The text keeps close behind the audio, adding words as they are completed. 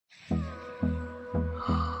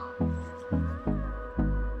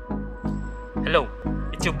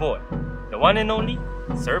It's your boy, the one and only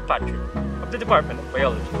Sir Patrick of the Department of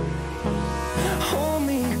Biology.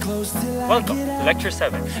 Welcome to Lecture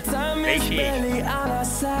 7, Glaciation.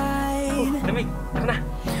 Lamig, tara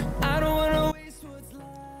na!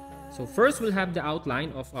 So first we'll have the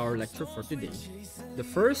outline of our lecture for today. The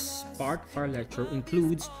first part of our lecture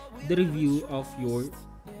includes the review of your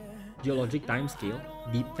geologic timescale,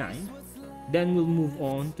 deep time. Then we'll move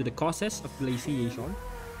on to the causes of glaciation.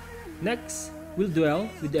 Next, we'll dwell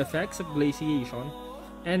with the effects of glaciation,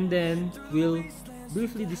 and then we'll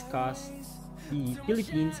briefly discuss the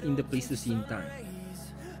Philippines in the Pleistocene time.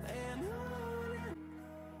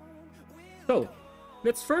 So,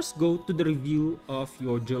 let's first go to the review of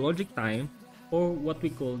your geologic time, or what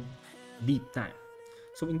we call deep time.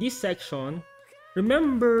 So in this section,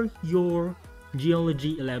 remember your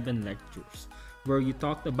Geology 11 lectures, where you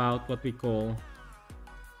talked about what we call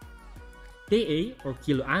KA or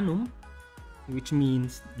kiloannum, which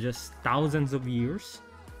means just thousands of years.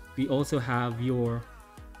 We also have your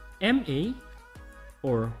MA,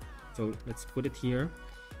 or so let's put it here,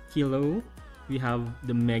 kilo. We have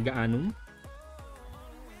the megaannum.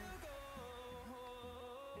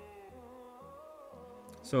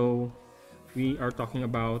 So we are talking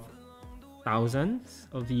about thousands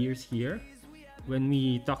of years here. When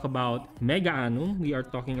we talk about megaannum, we are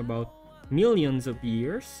talking about millions of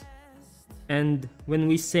years. And when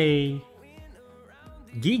we say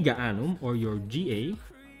gigaannum, or your GA,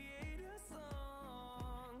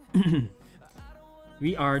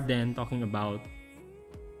 we are then talking about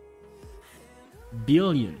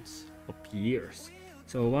billions of years.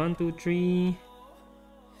 So 1, 2, 3,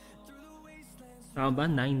 tama ba?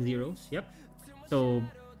 9 zeros. Yep. So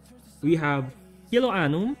we have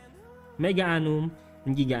kiloannum, megaannum,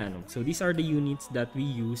 and gigaannum. So these are the units that we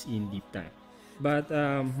use in deep time. But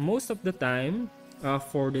most of the time,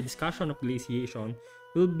 for the discussion of glaciation,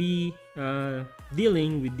 we'll be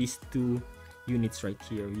dealing with these two units right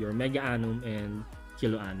here, your megaannum and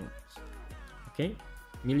kiloannum. Okay,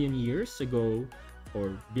 million years ago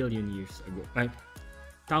or billion years ago,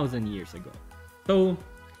 1,000 years ago. So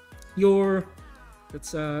your,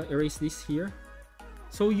 let's erase this here.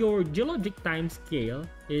 So your geologic time scale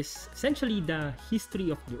is essentially the history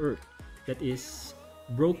of the Earth that is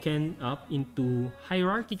broken up into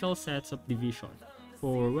hierarchical sets of division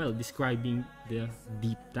for, well, describing the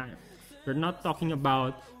deep time. We're not talking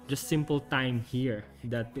about just simple time here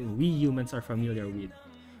that we humans are familiar with.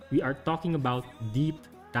 We are talking about deep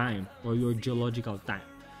time, or your geological time.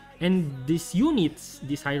 And these units,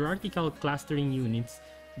 these hierarchical clustering units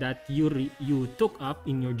that you took up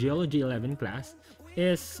in your Geology 11 class,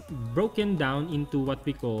 is broken down into what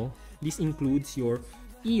we call, this includes your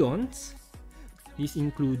eons, this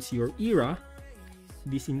includes your era,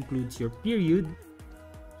 this includes your period,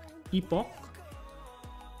 epoch,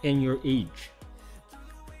 and your age.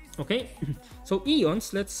 Okay, so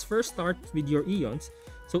eons, let's first start with your eons.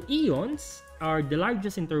 So eons are the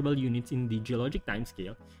largest interval units in the geologic time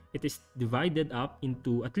scale. It is divided up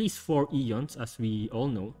into at least 4 eons, as we all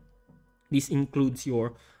know. This includes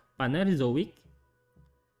your Phanerozoic.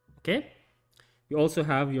 Okay, you also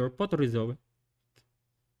have your Proterozoic.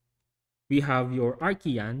 We have your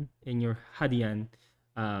Archean and your Hadean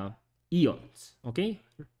eons. Okay,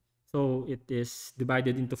 so it is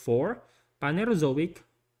divided into 4: Phanerozoic,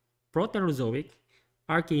 Proterozoic,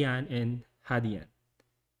 Archean, and Hadean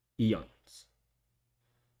eons.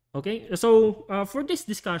 Okay, so for this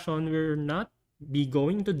discussion, we're not be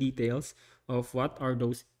going into details of what are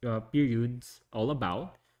those periods all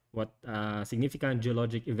about, what significant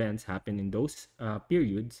geologic events happen in those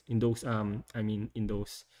periods, in those in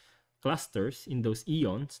those clusters, in those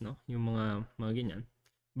eons, no, yung mga ganyan.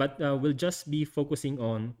 But we'll just be focusing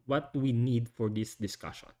on what we need for this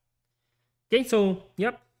discussion. Okay, so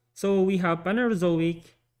yep, so we have Phanerozoic,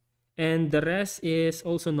 and the rest is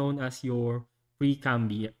also known as your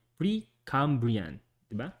Precambrian,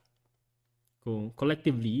 diba? Kung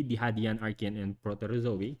collectively, the Hadean, Archean, and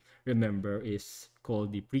Proterozoic, remember, is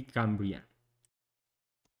called the Precambrian.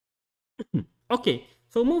 Okay,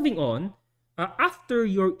 so moving on, after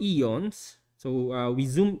your eons, so we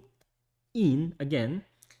zoom in again,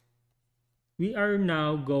 we are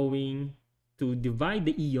now going to divide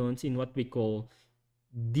the eons in what we call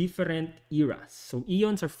different eras. So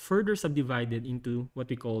eons are further subdivided into what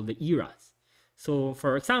we call the eras. So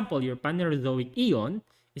for example, your Phanerozoic eon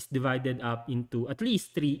is divided up into at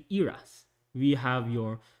least 3 eras. We have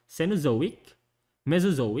your Cenozoic,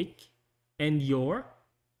 Mesozoic, and your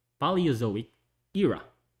Paleozoic era.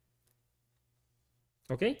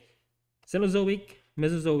 Okay? Cenozoic,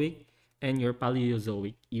 Mesozoic, and your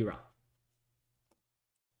Paleozoic era.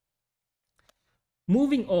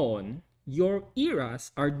 Moving on, your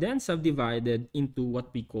eras are then subdivided into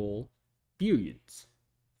what we call periods.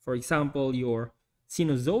 For example, your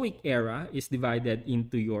Cenozoic era is divided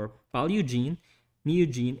into your Paleogene,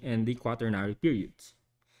 Neogene, and the Quaternary periods.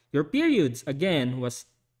 Your periods, again, was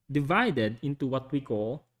divided into what we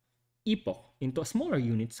call epoch, into smaller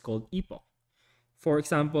units called epoch. For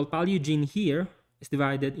example, Paleogene here is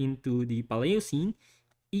divided into the Paleocene,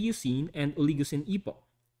 Eocene, and Oligocene epoch,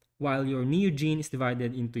 while your Neogene is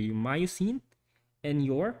divided into your Miocene and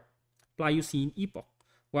your Pliocene epoch,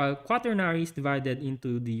 while Quaternary is divided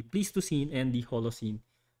into the Pleistocene and the Holocene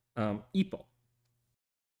epoch.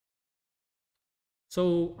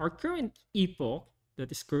 So our current epoch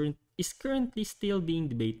that is currently still being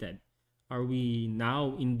debated. Are we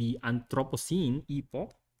now in the Anthropocene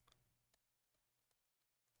epoch?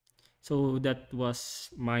 So that was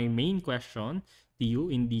my main question to you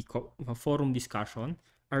in the forum discussion.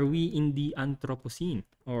 Are we in the Anthropocene,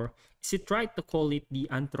 or is it right to call it the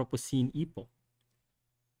Anthropocene epoch?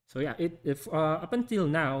 So yeah, if up until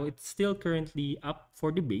now, it's still currently up for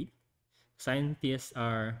debate. Scientists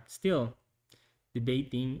are still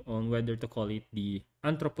debating on whether to call it the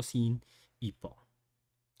Anthropocene epoch.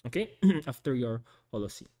 Okay, after your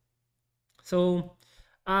Holocene. So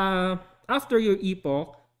after your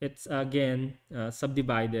epoch, it's again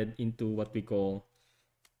subdivided into what we call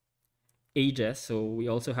ages. So we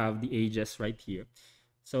also have the ages right here.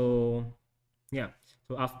 So yeah,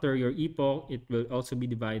 so after your epoch, it will also be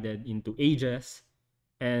divided into ages.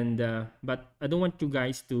 And but I don't want you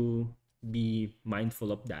guys to be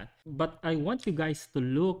mindful of that. But I want you guys to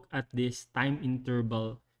look at this time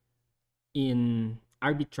interval in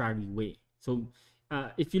arbitrary way. So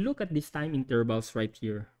if you look at these time intervals right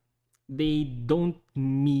here, they don't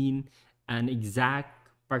mean an exact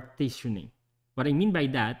partitioning. What I mean by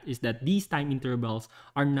that is that these time intervals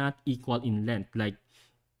are not equal in length, like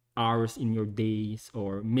hours in your days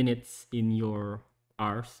or minutes in your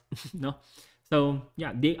hours. No, so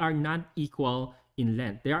yeah, they are not equal in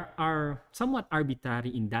length. They are somewhat arbitrary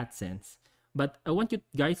in that sense. But I want you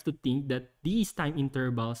guys to think that these time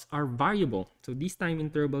intervals are variable. So these time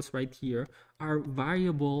intervals right here are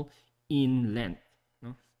variable in length.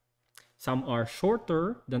 No? Some are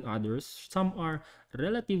shorter than others. Some are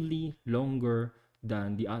relatively longer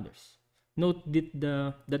than the others. Note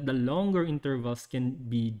that the longer intervals can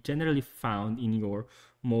be generally found in your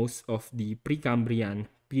most of the Precambrian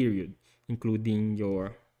period, including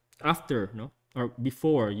your after, no, or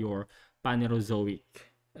before your Phanerozoic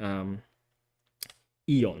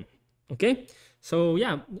eon. Okay, so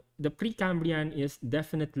yeah, the Precambrian is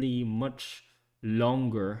definitely much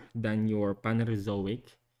longer than your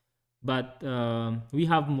Phanerozoic, but we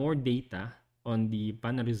have more data on the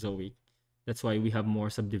Phanerozoic. That's why we have more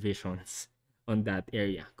subdivisions on that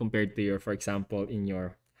area compared to your, for example, in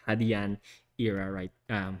your Hadean era, right?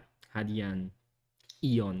 Hadean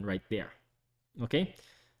eon right there. Okay,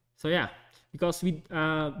 so yeah, because with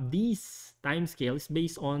these time scales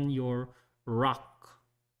based on your rock,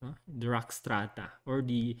 the rock strata or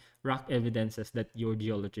the rock evidences that your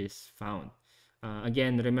geologists found.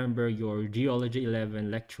 Again, remember your Geology 11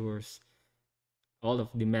 lectures. All of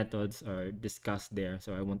the methods are discussed there,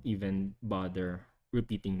 so I won't even bother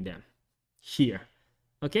repeating them here.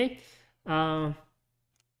 Okay?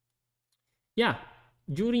 Yeah,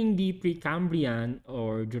 during the Precambrian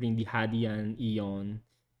or during the Hadean eon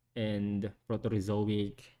and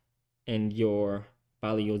Proterozoic and your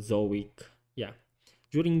Paleozoic, yeah,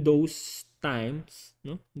 during those times,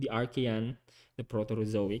 no, the Archean, the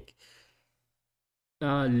Proterozoic,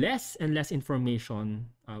 less and less information.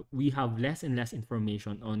 We have less and less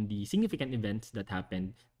information on the significant events that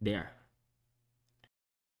happened there.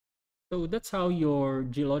 So that's how your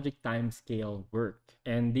geologic time scale worked.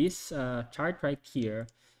 And this chart right here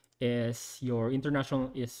is your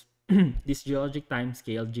international is this geologic time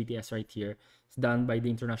scale GTS right here is done by the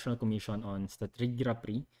International Commission on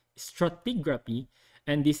Stratigraphy,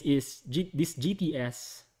 and this is this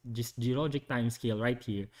GTS, this geologic time scale right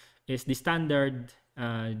here, is the standard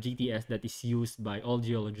GTS that is used by all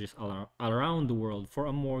geologists around the world for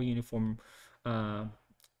a more uniform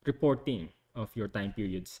reporting of your time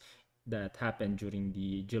periods that happened during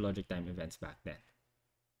the geologic time events back then.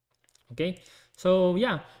 Okay, so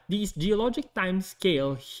yeah, this geologic time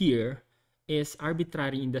scale here is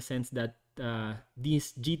arbitrary in the sense that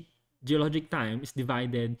this geologic time is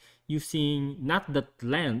divided using not the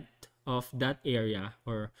length of that area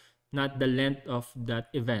or not the length of that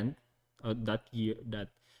event or that year,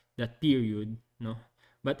 that period, no,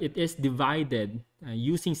 but it is divided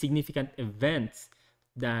using significant events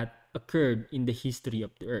that occurred in the history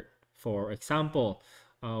of the earth. For example,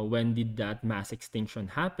 when did that mass extinction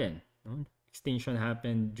happen? No? Extinction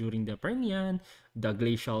happened during the Permian, the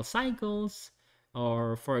glacial cycles,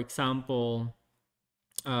 or for example,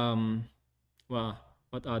 um, well,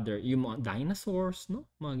 what other? Yung mga dinosaurs, no?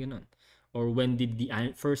 Mga ganon. Or when did the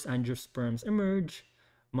first angiosperms emerge?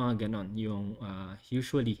 Mga ganon. Yung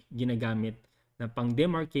usually ginagamit na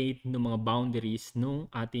pang-demarcate ng mga boundaries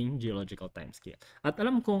ng ating geological timescale. At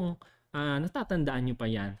alam kong natatandaan nyo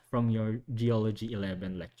pa yan from your Geology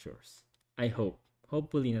 11 lectures. I hope.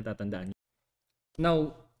 Hopefully natatandaan nyo.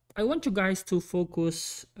 Now, I want you guys to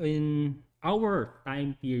focus in our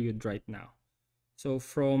time period right now. So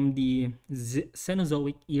from the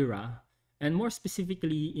Cenozoic era, and more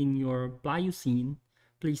specifically in your Pliocene,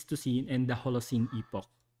 Pleistocene, and the Holocene epoch.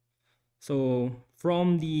 So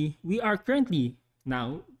we are currently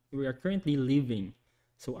living.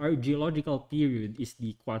 So our geological period is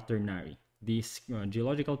the Quaternary. This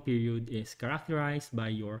geological period is characterized by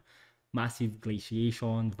your massive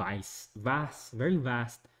glaciation, very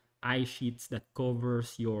vast ice sheets that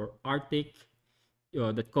covers your Arctic,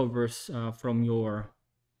 that covers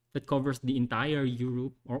the entire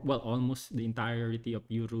Europe, or well, almost the entirety of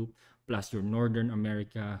Europe, plus your Northern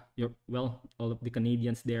America, all of the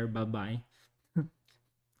Canadians there, bye-bye.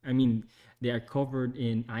 I mean, they are covered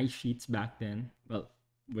in ice sheets back then, well,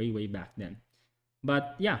 way back then.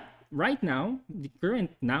 But yeah, right now, the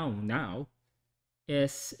current now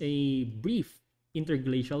is a brief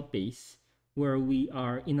interglacial phase where we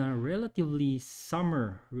are in a relatively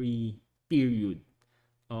summery period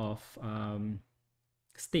of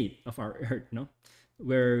state of our Earth, no,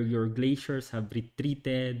 where your glaciers have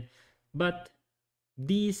retreated, but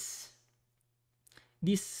these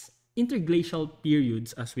interglacial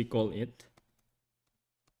periods, as we call it,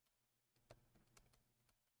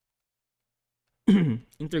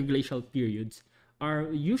 interglacial periods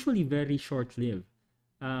are usually very short-lived.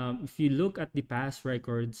 If you look at the past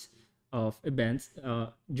records of events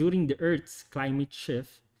during the Earth's climate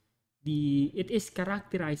shift, it is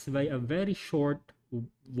characterized by a very short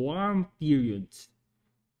warm periods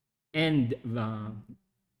and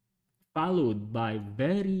followed by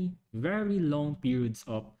very long periods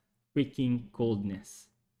of freaking coldness.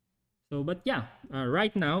 So but yeah,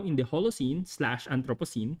 right now in the Holocene /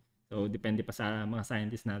 Anthropocene, so depende pa sa mga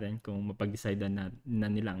scientists natin kung mapag-decide na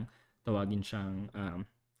nilang tawagin siyang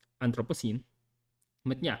Anthropocene.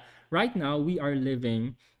 But yeah, right now we are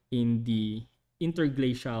living in the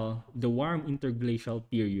warm interglacial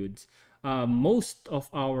periods. Most of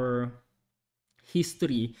our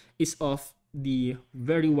history is of the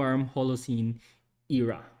very warm Holocene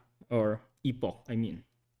era, or epoch, I mean,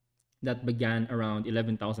 that began around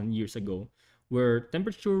 11,000 years ago, where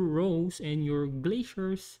temperature rose and your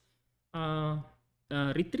glaciers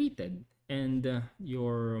retreated, and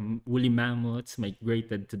your woolly mammoths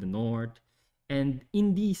migrated to the north. And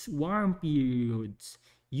in these warm periods,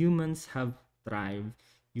 humans have thrived.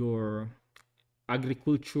 Your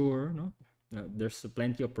agriculture, no? There's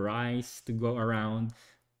plenty of rice to go around,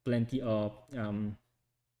 plenty of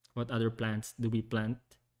what other plants do we plant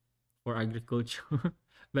for agriculture?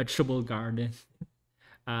 Vegetable garden.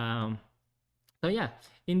 So yeah,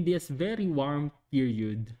 in this very warm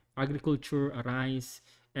period, agriculture arise,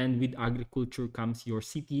 and with agriculture comes your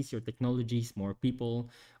cities, your technologies, more people.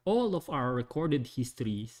 All of our recorded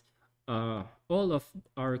histories that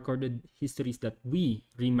we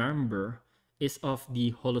remember is of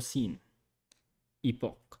the Holocene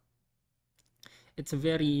epoch. It's a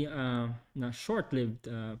very short-lived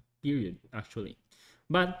period, actually.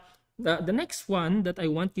 But the next one that I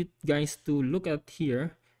want you guys to look at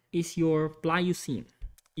here is your Pliocene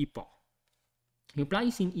epoch. Your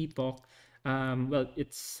Pliocene epoch,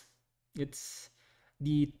 it's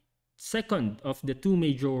the second of the two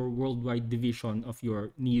major worldwide division of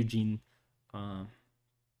your Neogene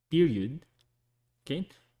period. Okay,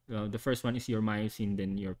 the first one is your Miocene,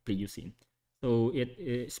 then your Pliocene. So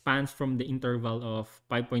it spans from the interval of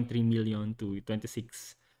 5.3 million to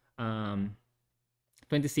 2.6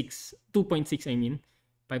 I mean,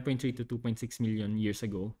 5.3 to 2.6 million years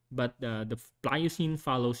ago. But the Pliocene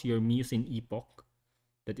follows your Miocene epoch,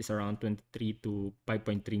 that is around 23 to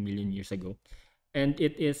 5.3 million years ago. And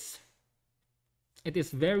it is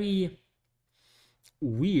very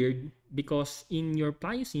weird because in your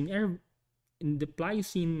Pliocene, in the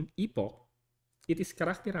Pliocene epoch, it is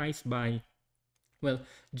characterized by, well,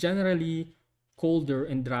 generally colder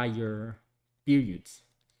and drier periods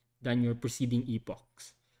than your preceding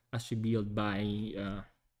epochs, as revealed by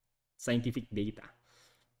scientific data.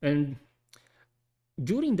 And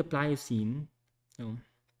during the Pliocene, so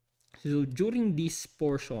during this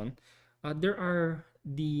portion, there are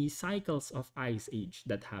the cycles of ice age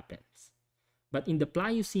that happens. But in the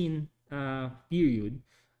Pliocene period,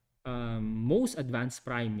 most advanced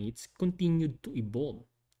primates continued to evolve.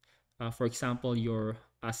 For example, your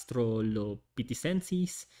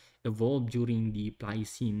Australopithecines evolved during the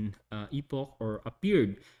Pliocene epoch or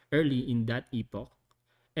appeared early in that epoch.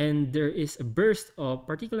 And there is a burst of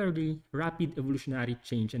particularly rapid evolutionary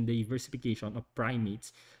change and diversification of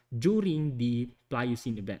primates during the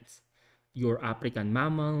Pliocene events. Your African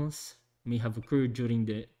mammals may have occurred during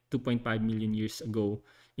the 2.5 million years ago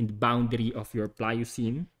in the boundary of your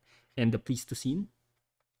Pliocene and the Pleistocene,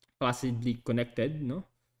 possibly connected, no,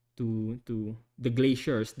 to the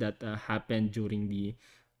glaciers that happened during the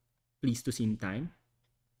Pleistocene time.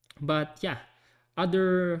 But yeah,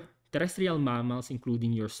 other terrestrial mammals,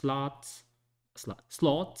 including your sloths,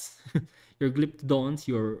 your glyptodons,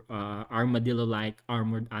 your armadillo-like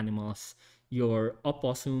armored animals, your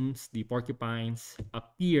opossums, the porcupines,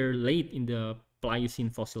 appear late in the Pliocene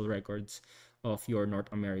fossil records of your North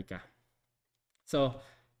America. So,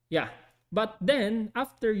 yeah. But then,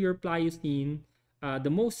 after your Pliocene,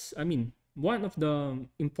 one of the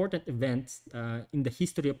important events in the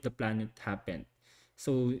history of the planet happened.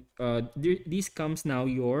 So, this comes now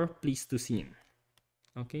your Pleistocene.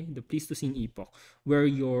 Okay, the Pleistocene epoch, where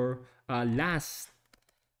your last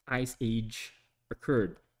ice age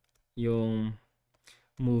occurred. Yung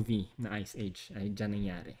movie na Ice Age ay dyan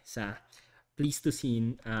nangyari sa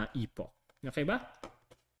Pleistocene epoch. Okay ba?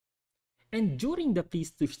 And during the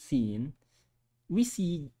Pleistocene, we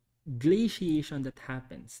see glaciation that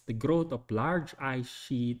happens. The growth of large ice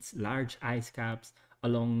sheets, large ice caps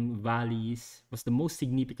along valleys was the most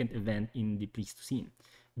significant event in the Pleistocene,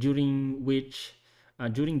 during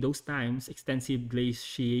those times, extensive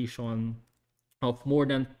glaciation of more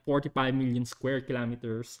than 45 million square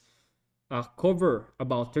kilometers cover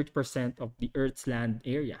about 30% of the Earth's land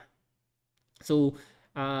area. So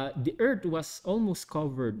the Earth was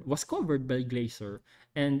covered by glacier,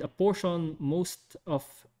 and a portion,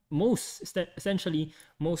 essentially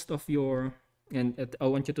most of your, and I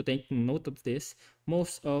want you to take note of this,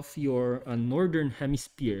 most of your northern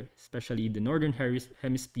hemisphere, especially the northern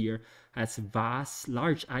hemisphere, has vast,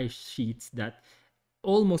 large ice sheets that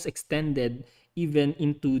almost extended even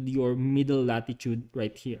into your middle latitude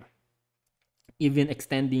right here, even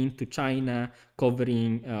extending to China,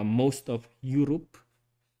 covering most of Europe.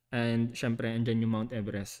 And syempre, andyan yung Mount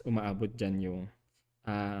Everest, umaabot dyan yung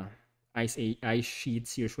ice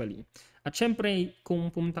sheets usually. At syempre,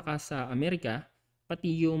 kung pumunta ka sa Amerika,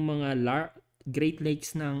 pati yung mga Great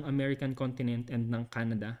Lakes ng American continent and ng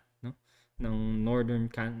Canada, no?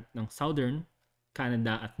 ng Southern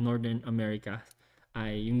Canada at Northern America,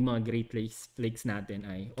 ay yung mga Great Lakes natin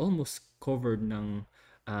ay almost covered ng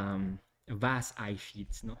vast ice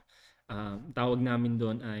sheets, no? Tawag namin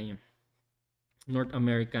doon ay North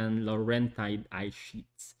American Laurentide ice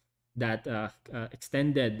sheets that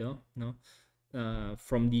extended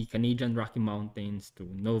from the Canadian Rocky Mountains to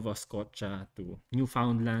Nova Scotia to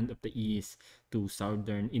Newfoundland of the east to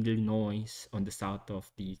southern Illinois on the south of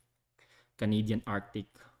the Canadian Arctic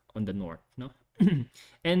on the north, no?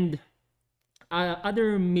 And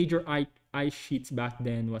other major ice sheets back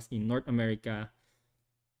then was in North America.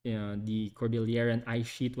 The Cordilleran ice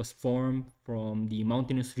sheet was formed from the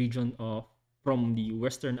mountainous region from the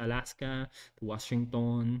western Alaska to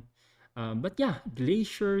Washington. But yeah,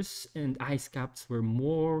 glaciers and ice caps were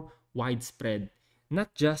more widespread,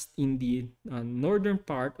 not just in the northern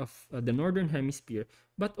part of the northern hemisphere,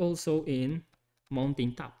 but also in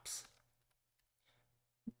mountain tops.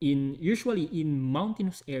 Usually in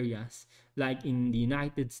mountainous areas like in the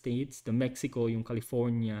United States, the Mexico, yung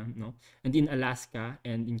California, no, and in Alaska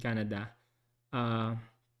and in Canada,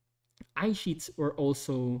 ice sheets were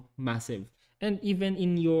also massive. And even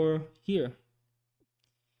in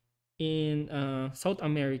in South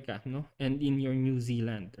America, no, and in your New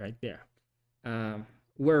Zealand, right there,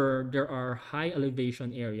 where there are high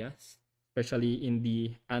elevation areas, especially in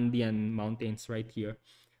the Andean mountains, right here,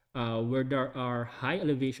 where there are high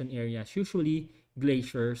elevation areas, usually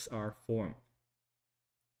glaciers are formed.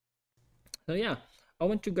 So yeah, I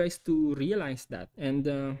want you guys to realize that,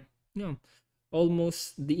 and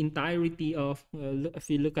almost the entirety of if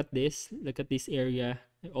you look at this area,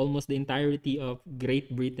 almost the entirety of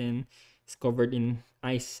Great Britain is covered in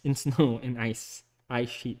snow and ice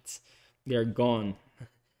sheets. They're gone.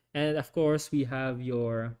 And of course, we have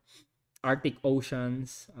your Arctic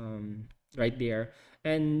oceans right there.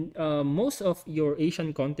 And most of your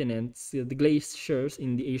Asian continents, the glaciers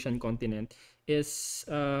in the Asian continent, is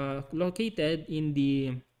located in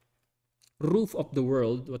the roof of the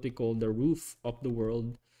world, what we call the roof of the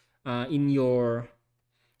world, in your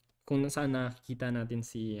kung saan nakikita natin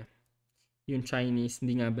yung Chinese,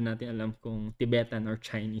 hindi nga ba natin alam kung Tibetan or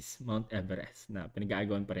Chinese Mount Everest na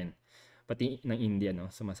pinag-aagawan pa rin. Pati ng India, no?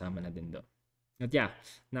 Sumasama na din doon. At yeah,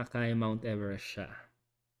 naka Mount Everest siya.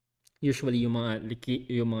 Usually yung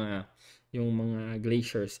mga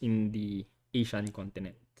glaciers in the Asian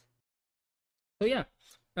continent. So yeah,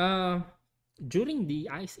 during the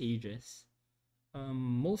ice ages,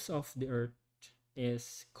 most of the Earth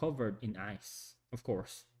is covered in ice. Of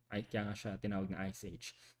course, ay kaya nga siya tinawag na ice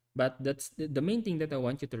age. But that's the main thing that I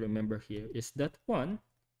want you to remember here is that one,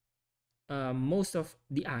 most of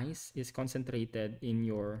the ice is concentrated in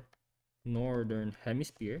your northern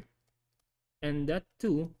hemisphere, and that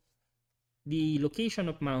too, the location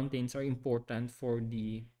of mountains are important for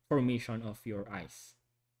the formation of your ice.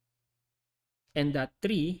 And that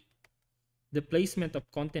three, the placement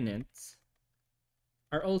of continents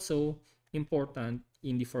are also important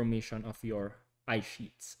in the formation of your ice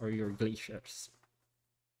sheets or your glaciers.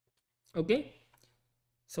 Okay?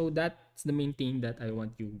 So that's the main thing that I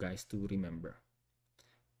want you guys to remember.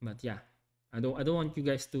 But yeah, I don't want you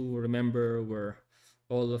guys to remember where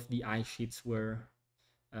all of the ice sheets were.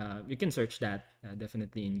 You can search that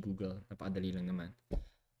definitely in Google. Napakadali lang naman.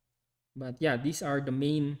 But yeah, these are the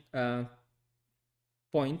main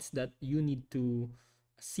points that you need to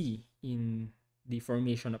see in the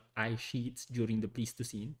formation of ice sheets during the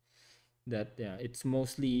Pleistocene. That it's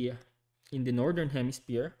mostly in the northern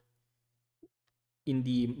hemisphere, in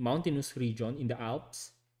the mountainous region, in the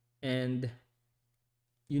Alps, and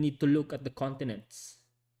you need to look at the continents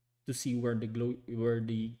to see where the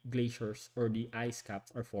glaciers or the ice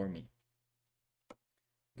caps are forming,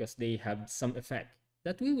 because they have some effect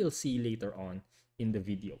that we will see later on in the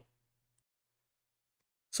video.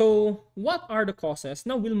 So what are the causes?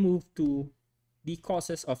 Now we'll move to the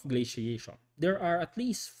causes of glaciation. There are at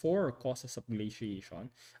least 4 causes of glaciation.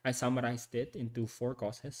 I summarized it into 4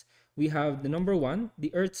 causes. We have the number 1,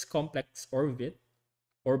 the Earth's complex orbit.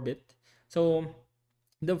 So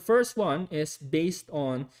the first one is based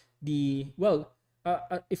on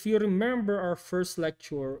if you remember our first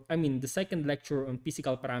lecture, the second lecture on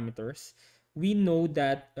physical parameters, we know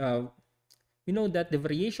that the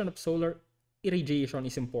variation of solar irradiation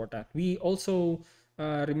is important. We also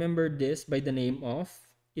remember this by the name of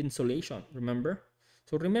insolation. Remember?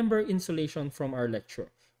 So remember insolation from our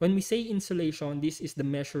lecture. When we say insolation, this is the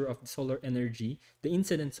measure of the solar energy, the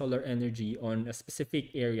incident solar energy on a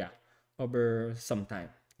specific area over some time.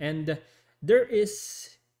 And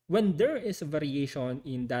when there is a variation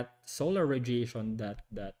in that solar radiation,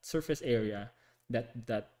 that surface area,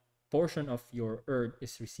 that portion of your Earth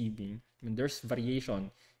is receiving, when there's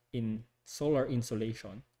variation in solar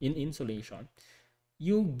insolation,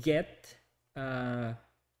 you get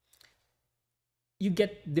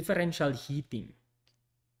differential heating.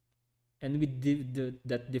 And with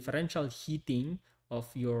that differential heating of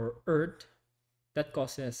your Earth, that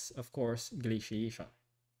causes, of course, glaciation.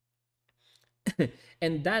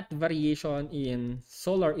 And that variation in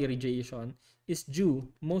solar irradiation is due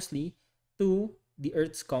mostly to the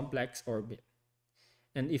Earth's complex orbit.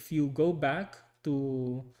 And if you go back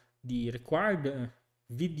to the required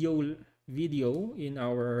video in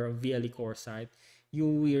our VLE course site, you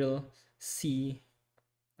will see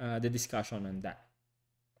the discussion on that.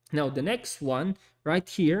 Now, the next one right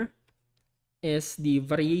here is the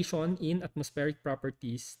variation in atmospheric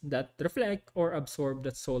properties that reflect or absorb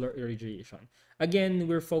that solar irradiation. Again,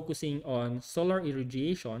 we're focusing on solar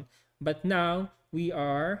irradiation, but now we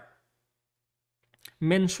are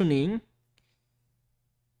mentioning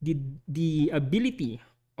the ability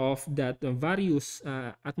of that various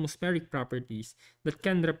atmospheric properties that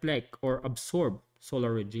can reflect or absorb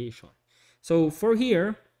solar radiation. So for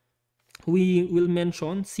here, we will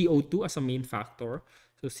mention CO2 as a main factor.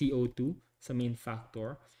 So CO2 is a main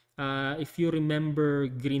factor. If you remember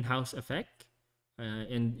greenhouse effect,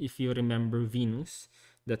 and if you remember Venus,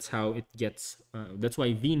 that's how it gets. That's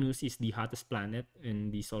why Venus is the hottest planet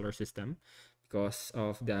in the solar system, because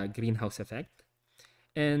of the greenhouse effect.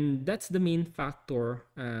 And that's the main factor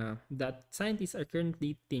that scientists are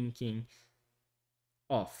currently thinking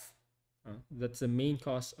of. That's the main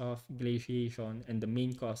cause of glaciation, and the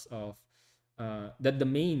main cause of the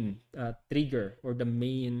main trigger, or the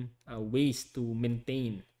main ways to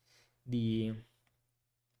maintain the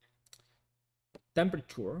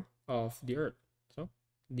temperature of the Earth. So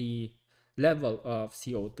the level of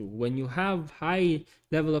CO2. When you have high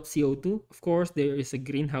level of CO2, of course, there is a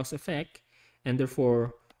greenhouse effect, and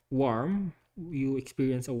therefore you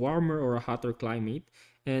experience a warmer or a hotter climate.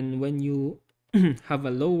 And when you have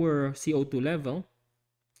a lower CO2 level,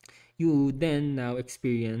 you then now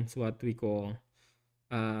experience what we call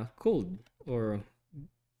cold or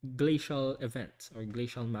glacial events, or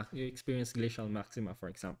you experience glacial maxima, for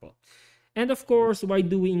example. And of course, why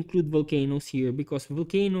do we include volcanoes here? Because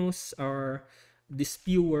volcanoes are the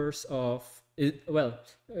spewers of well,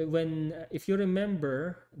 when if you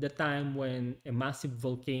remember the time when a massive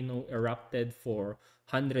volcano erupted for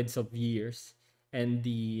hundreds of years, and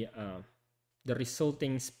the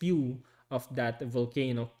resulting spew of that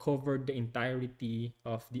volcano covered the entirety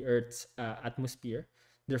of the Earth's atmosphere,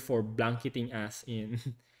 therefore blanketing us in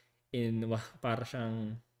para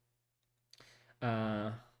siyang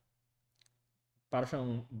uh, para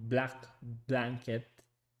siyang black blanket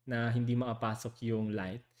na hindi makapasok yung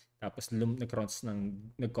light, tapos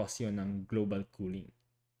nag-cause yun ng global cooling,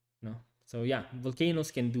 no? So yeah,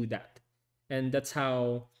 volcanoes can do that, and that's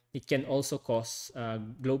how it can also cause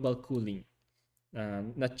global cooling,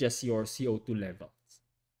 not just your CO2 levels.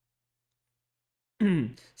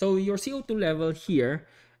 So your CO2 level here,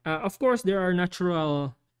 of course, there are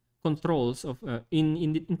natural controls of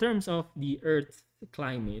in terms of the Earth's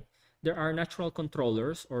climate. There are natural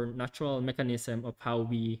controllers or natural mechanism of how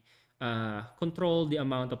we control the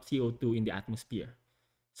amount of CO2 in the atmosphere.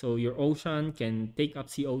 So your ocean can take up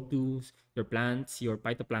CO2s, your plants, your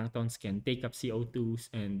phytoplanktons can take up CO2s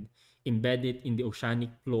and embed it in the oceanic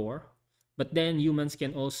floor. But then humans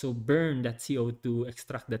can also burn that CO2,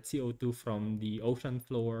 extract that CO2 from the ocean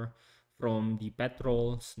floor, from the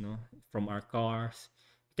petrols, no, from our cars.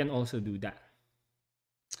 We can also do that.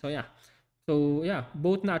 So yeah,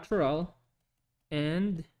 both natural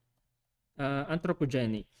and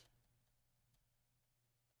anthropogenic.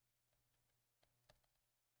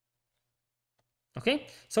 Okay,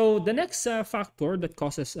 so the next factor that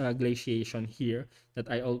causes glaciation here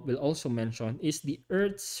that I will also mention is the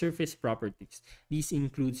Earth's surface properties. This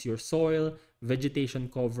includes your soil, vegetation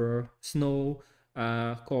cover, snow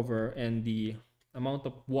cover, and the amount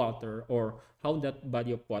of water, or how that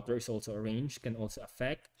body of water is also arranged, can also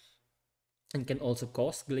affect and can also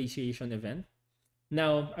cause glaciation event.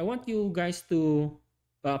 Now, I want you guys to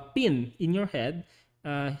pin in your head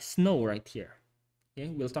snow right here. Okay,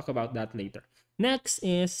 we'll talk about that later. Next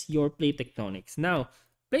is your plate tectonics. Now,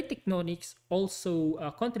 plate tectonics also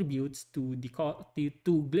contributes to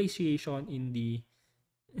to glaciation in the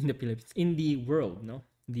Philippines, in the world. No,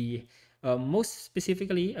 the most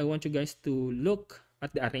specifically, I want you guys to look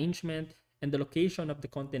at the arrangement and the location of the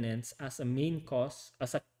continents as a main cause,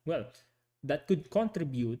 as a well, that could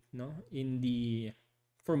contribute, no, in the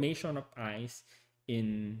formation of ice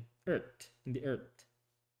in the Earth.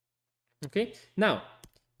 Okay, now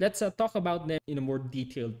let's talk about them in a more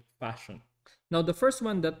detailed fashion. Now, the first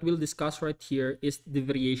one that we'll discuss right here is the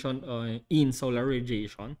variation in solar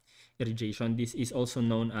radiation. This is also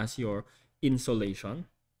known as your insolation.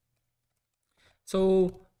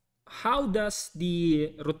 So, how does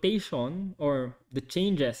the rotation or the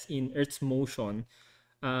changes in Earth's motion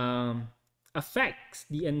affects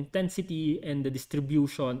the intensity and the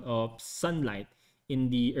distribution of sunlight in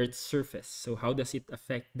the Earth's surface? So, how does it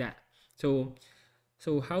affect that?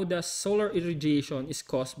 So how does solar irradiation is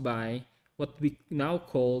caused by what we now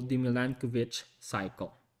call the Milankovitch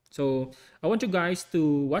cycle. So I want you guys to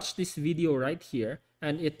watch this video right here,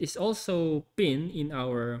 and it is also pinned in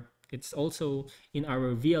our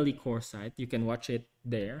VLE course site. You can watch it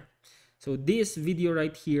there. So this video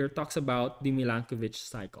right here talks about the Milankovitch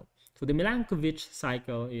cycle. So the Milankovitch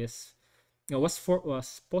cycle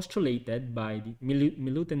was postulated by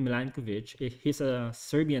Milutin Milankovitch. He's a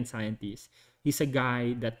Serbian scientist. He's a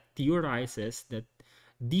guy that theorizes that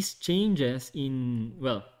these changes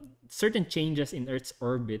certain changes in Earth's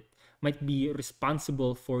orbit might be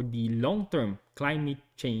responsible for the long-term climate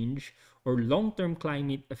change or long-term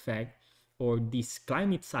climate effect, or these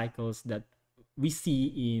climate cycles that we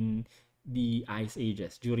see in the ice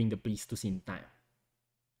ages during the Pleistocene time.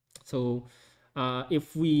 So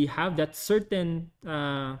if we have that certain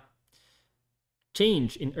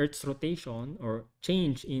change in Earth's rotation or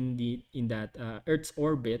change in that Earth's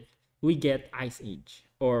orbit, we get ice age,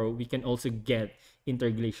 or we can also get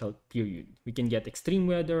interglacial period. We can get extreme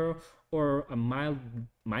weather or a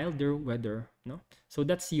milder weather, no? So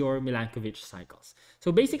that's your Milankovitch cycles.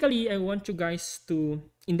 So basically, I want you guys to,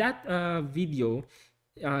 in that video,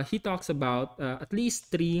 he talks about at least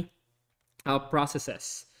three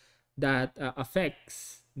processes that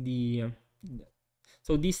affects the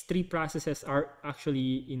so these three processes are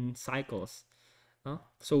actually in cycles.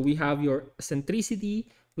 So we have your eccentricity,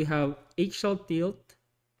 we have axial tilt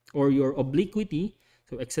or your obliquity,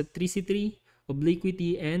 so eccentricity,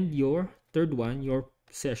 obliquity, and your third one, your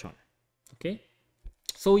precession. Okay,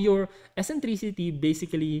 so your eccentricity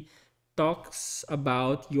basically talks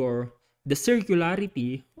about your the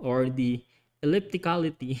circularity or the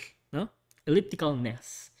ellipticality, no?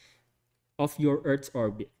 Ellipticalness of your Earth's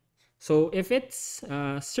orbit. So if it's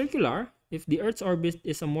circular, if the Earth's orbit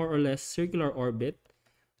is a more or less circular orbit,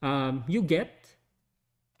 you get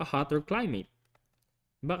a hotter climate.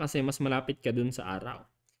 Ba kasi mas malapit ka dun sa araw.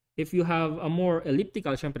 If you have a more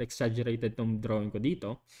elliptical, syempre exaggerated tong drawing ko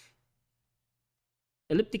dito,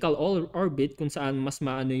 elliptical orbit kung saan mas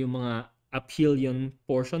maano yung mga aphelion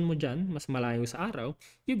portion mo dyan, mas malayo sa araw,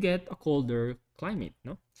 you get a colder climate,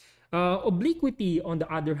 no? Obliquity, on the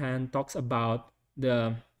other hand, talks about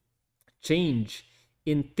the change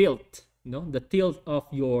in tilt, no? The tilt of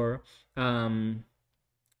your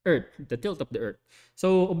Earth, the tilt of the Earth.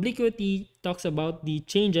 So obliquity talks about the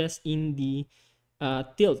changes in the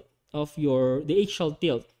tilt of the axial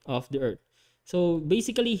tilt of the Earth. So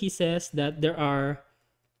basically, he says that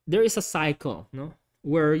there is a cycle, no,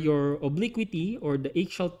 where your obliquity or the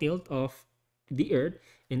axial tilt of the Earth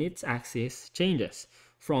in its axis changes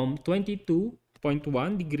from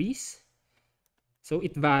 22.1 degrees. So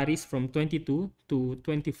it varies from 22 to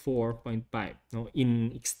 24.5, no,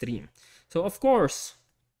 in extreme. So of course,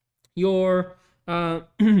 your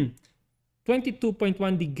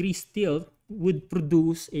 22.1 degrees tilt would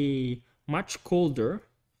produce a much colder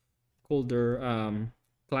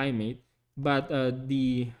climate, but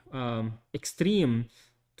the extreme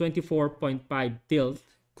 24.5 tilt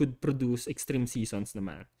could produce extreme seasons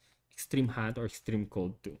naman, extreme hot or extreme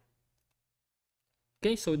cold too.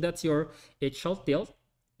 Okay, so that's your axial tilt.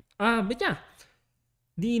 But yeah,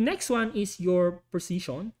 the next one is your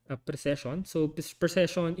precession. So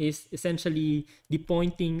precession is essentially the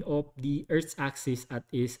pointing of the Earth's axis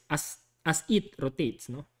as it rotates,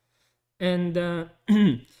 no? And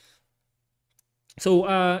so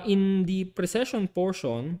in the precession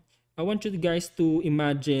portion, I want you guys to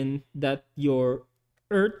imagine that your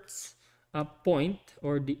Earth's point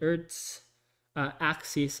or the Earth's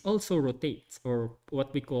axis also rotates, or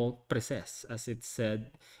what we call precess, as it's said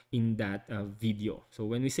in that video. So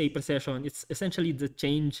when we say precession, it's essentially the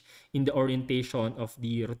change in the orientation of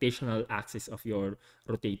the rotational axis of your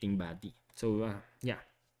rotating body. So yeah,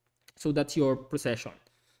 so that's your precession.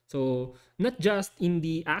 So not just in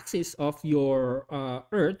the axis of your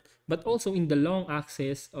Earth, but also in the long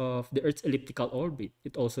axis of the Earth's elliptical orbit,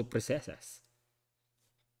 it also precesses.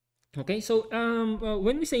 Okay, so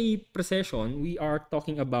when we say precession, we are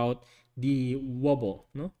talking about the wobble,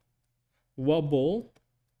 no? Wobble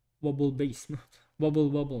base, no?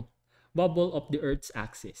 Wobble of the Earth's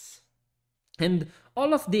axis. And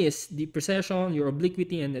all of this, the precession, your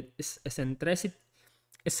obliquity, and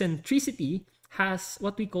eccentricity has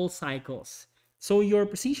what we call cycles. So your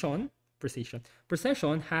precession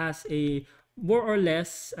has a more or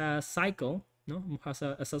less cycle, no? Has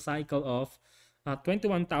a cycle of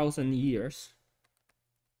 21,000 years.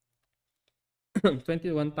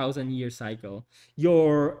 21,000 year cycle.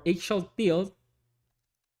 Your axial tilt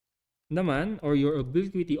naman, or your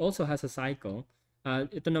obliquity, also has a cycle.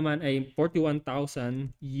 Ito naman ay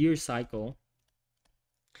 41,000 year cycle,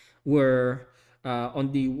 where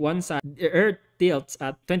on the one side the Earth tilts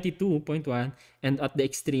at 22.1, and at the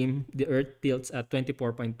extreme the Earth tilts at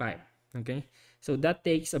 24.5. Okay, so that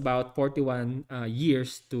takes about 41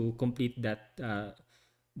 years to complete that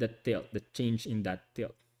tilt, the change in that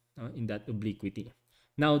tilt, in that obliquity.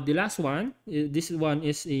 Now the last one, this one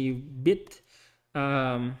is a bit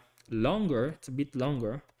longer. It's a bit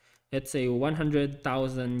longer. It's a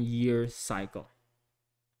 100,000 year cycle.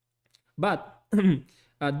 But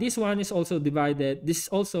this one is also divided. This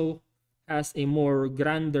also has a more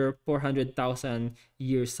grander 400,000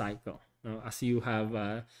 year cycle, as you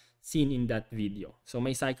have seen in that video. So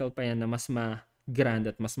may cycle pa yan na mas grand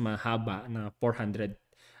at mas mahaba na 400,000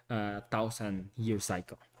 year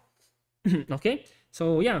cycle. Okay,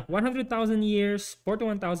 so yeah, 100,000 years,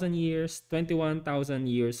 41,000 years, 21,000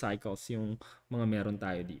 year cycles yung mga meron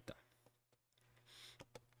tayo dito.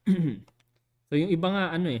 So yung iba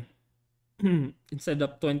nga instead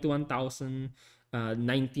of 21,000,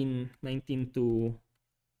 19 to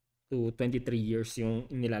 23 years yung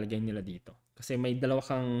nilalagay nila dito. Kasi may dalawa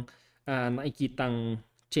kang nakikitang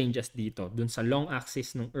changes dito, dun sa long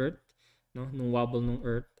axis ng Earth, no, nung wobble ng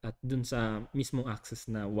Earth, at dun sa mismong axis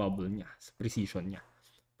na wobble niya, sa precession niya,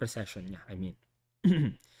 I mean.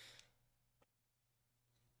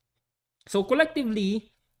 So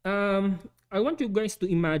collectively, I want you guys to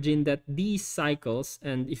imagine that these cycles,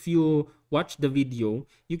 and if you watch the video,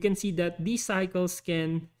 you can see that these cycles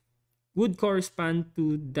would correspond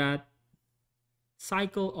to that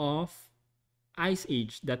cycle of ice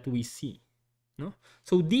age that we see, no?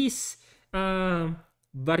 So these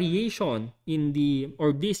variation in the,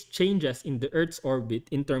 or these changes in the Earth's orbit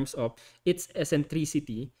in terms of its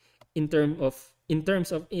eccentricity, in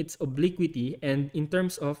terms of its obliquity, and in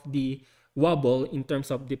terms of the wobble, in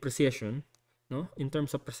terms of the precession, no, in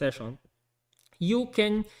terms of precession, you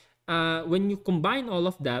can, when you combine all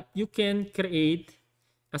of that, you can create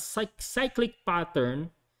a cyclic pattern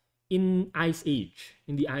in ice age,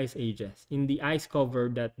 in the ice ages, in the ice cover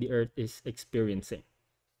that the Earth is experiencing.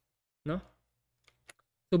 No?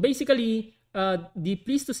 So basically, the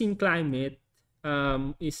Pleistocene climate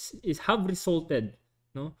is have resulted,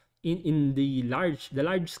 no, in the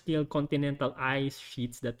large scale continental ice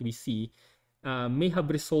sheets that we see, may have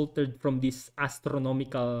resulted from these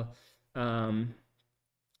astronomical um,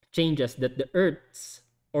 changes that the Earth's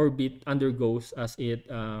orbit undergoes as it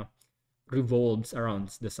revolves around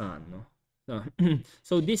the sun. No?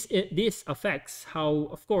 So this affects how,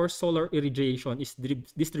 of course, solar irradiation is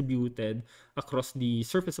distributed across the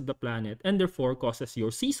surface of the planet, and therefore causes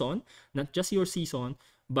your season, not just your season,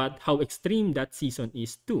 but how extreme that season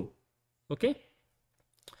is too. Okay.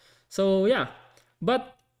 So yeah,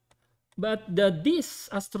 but this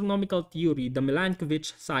astronomical theory, the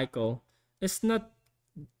Milankovitch cycle, is not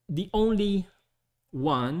the only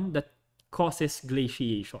one that causes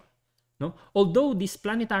glaciation. No? Although these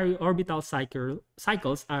planetary orbital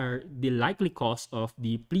cycles are the likely cause of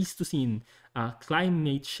the Pleistocene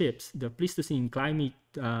climate shifts, the Pleistocene climate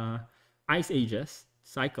ice ages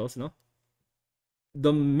cycles, no?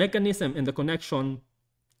 The mechanism and the connection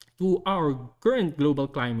to our current global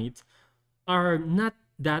climate are not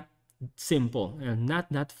that simple and not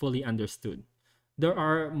that fully understood. There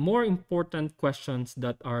are more important questions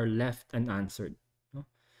that are left unanswered. No?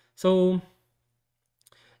 So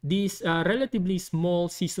these relatively small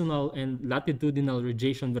seasonal and latitudinal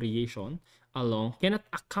radiation variation alone cannot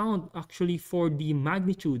account actually for the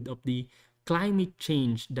magnitude of the climate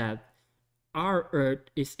change that our Earth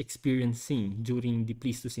is experiencing during the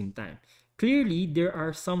Pleistocene time. Clearly, there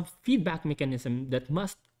are some feedback mechanisms that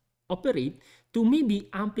must operate to maybe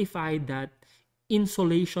amplify that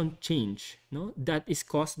insolation change, no, that is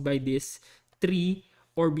caused by these three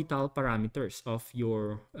orbital parameters of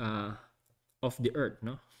your of the Earth,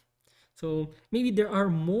 no. So maybe there are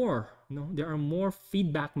more, no, there are more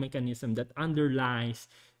feedback mechanism that underlies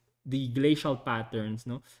the glacial patterns,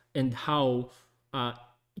 no, and how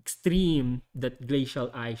extreme that glacial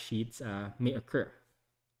ice sheets may occur.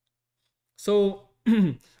 So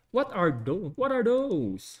what are those? What are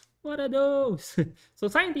those? What are those? So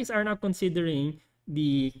scientists are now considering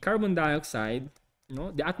the carbon dioxide,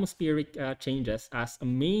 no, the atmospheric changes as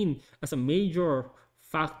a major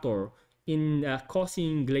factor in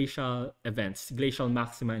causing glacial events, glacial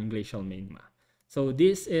maxima and glacial minima. So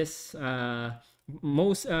this is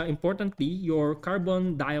most importantly your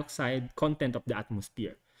carbon dioxide content of the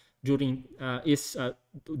atmosphere during is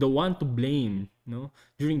the one to blame, no,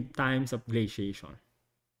 during times of glaciation.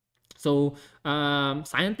 So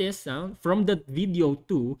scientists, from the video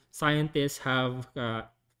too, scientists have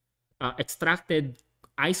extracted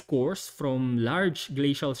ice cores from large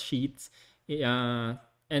glacial sheets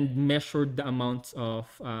and measured the amounts of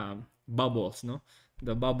bubbles, no,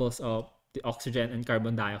 the bubbles of the oxygen and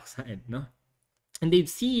carbon dioxide, no. And they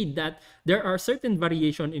see that there are certain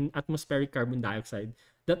variation in atmospheric carbon dioxide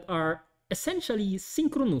that are essentially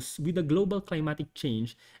synchronous with the global climatic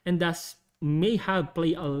change, and thus may have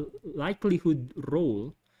played a likelihood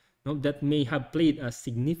role, no, that may have played a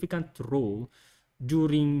significant role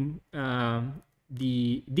during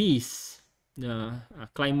these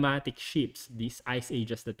climatic shifts, these ice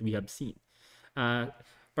ages that we have seen.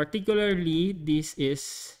 Particularly, this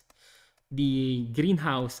is the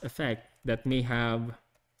greenhouse effect that may have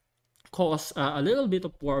caused a little bit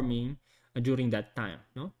of warming during that time,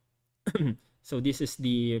 no. So this is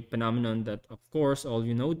the phenomenon that, of course, all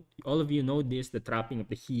of you know this, the trapping of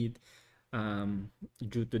the heat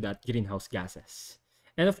due to that greenhouse gases.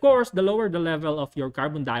 And of course, the lower the level of your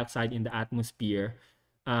carbon dioxide in the atmosphere,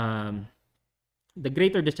 the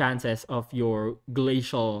greater the chances of your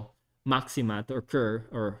glacial maxima to occur,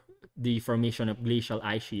 or the formation of glacial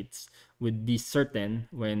ice sheets would be certain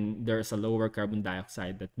when there's a lower carbon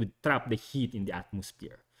dioxide that would trap the heat in the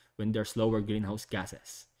atmosphere, when there's lower greenhouse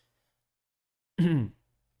gases.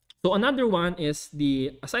 So another one is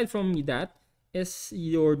aside from that, is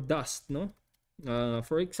your dust, no?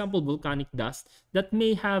 For example, volcanic dust that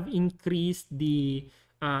may have increased the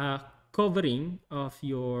covering of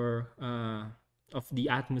the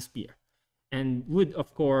atmosphere, and would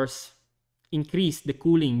of course increase the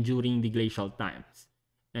cooling during the glacial times,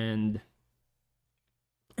 and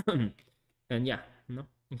and yeah, no,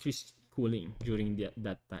 increase cooling during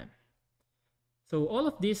that time. So all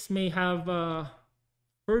of this may have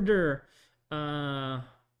further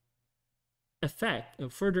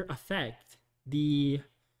further affect the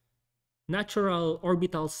natural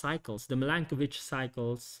orbital cycles, the Milankovitch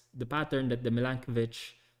cycles, the pattern that the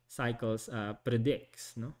Milankovitch cycles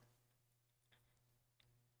predicts. No?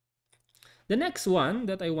 The next one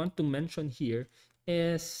that I want to mention here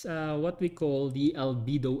is what we call the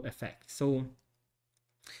albedo effect. So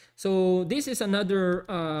this is another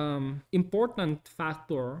important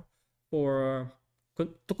factor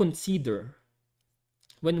to consider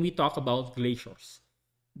when we talk about glaciers,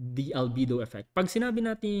 the albedo effect. Pag sinabi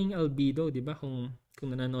nating albedo, di ba, kung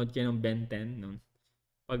nanonood kayo ng Ben 10, no?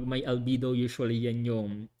 Pag may albedo, usually yan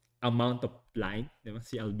yung amount of light, di ba,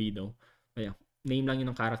 si albedo. Kaya, name lang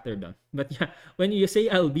yun ng character doon. But yeah, when you say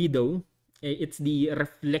albedo, it's the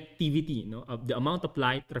reflectivity, no, of the amount of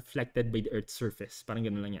light reflected by the Earth's surface. Parang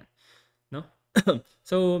gano'n lang yan. No?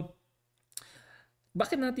 So,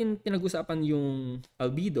 bakit natin pinag-usapan yung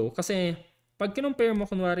albedo? Kasi, pag kinumpare mo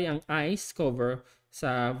kunwari ang ice cover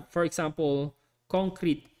sa, for example,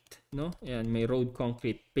 concrete, no? Ayan, may road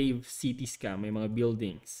concrete, paved cities ka, may mga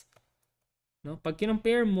buildings. No? Pag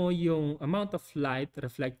kinumpare mo yung amount of light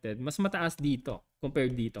reflected, mas mataas dito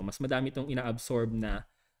compared dito. Mas madami itong ina-absorb na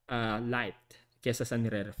light kesa sa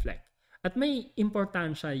nire-reflect. At may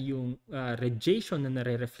importansya yung radiation na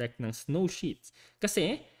nare-reflect ng snow sheets.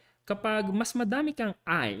 Kasi, kapag mas madami kang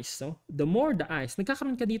ice, so the more the ice,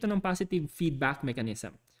 nagkakaroon ka dito ng positive feedback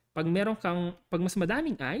mechanism. Pag mas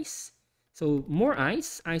madaming ice, so more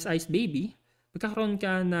ice, ice baby, magkakaroon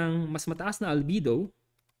ka ng mas mataas na albedo,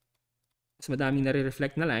 mas madaming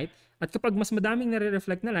nare-reflect na light, at kapag mas madaming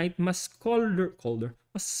nare-reflect na light, mas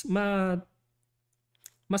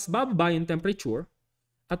mas bababa yung temperature,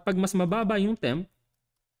 at pag mas mababa yung temp,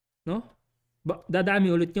 no? Dadami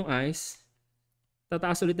ulit yung ice,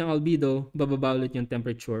 tataas ulit ang albedo, bababa ulit yung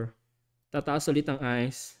temperature. Tataas ulit ang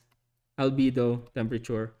ice, albedo,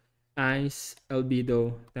 temperature. Ice,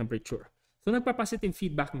 albedo, temperature. So nagpa-positive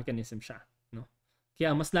feedback mechanism siya, no?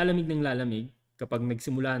 Kaya mas lalamig ng lalamig kapag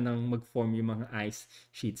nagsimula nang mag-form yung mga ice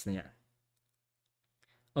sheets na yan.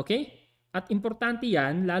 Okay? At importante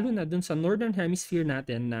yan, lalo na dun sa northern hemisphere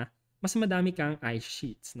natin na mas madami kang ice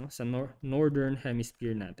sheets, no? Sa northern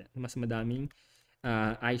hemisphere natin, mas madaming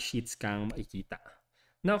ice sheets kang makikita.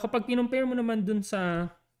 Now, kapag kinumpare mo naman dun sa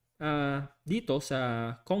dito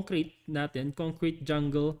sa concrete natin, concrete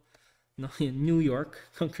jungle, no, in New York,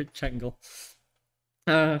 concrete jungle.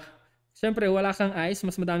 Siyempre, wala kang ice,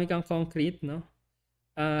 mas madami kang concrete, no?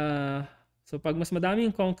 So, pag mas madami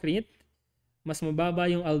yung concrete, mas mababa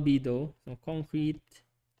yung albedo. So, concrete,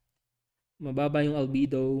 mababa yung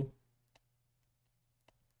albedo,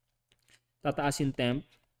 tataas yung temp,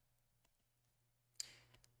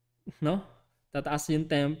 no? Tataas yung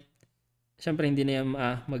temp. Siyempre, hindi na yan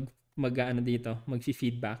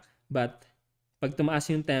mag-feedback. But, pag tumaas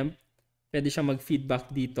yung temp, pwede siya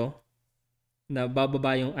mag-feedback dito na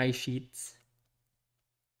bababa yung ice sheets.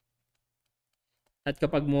 At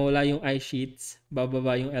kapag mawala yung ice sheets,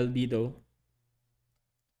 bababa yung albedo.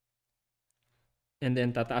 And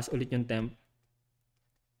then, tataas ulit yung temp.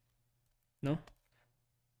 No?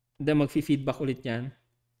 Then, mag-feedback ulit yan.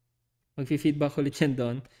 Mag-feedback ulit yan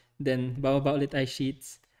doon. Then, bababa ulit ice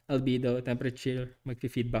sheets, albedo, temperature,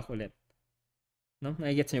 mag-feedback ulit. No?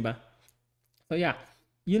 Nakigets nyo ba? So, yeah.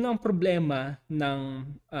 Yun ang problema ng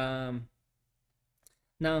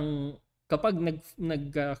kapag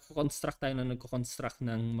nag-construct ng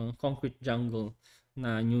mga concrete jungle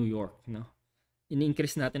na New York, no?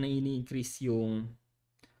 Ini-increase yung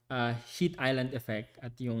heat island effect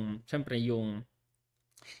at yung, syempre, yung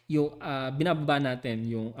binababa natin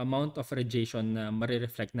yung amount of radiation na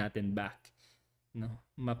marireflect natin back, no?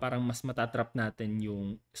 Parang mas matatrap natin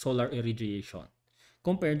yung solar irradiation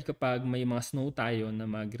compared kapag may mga snow tayo na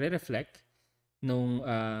magre-reflect nung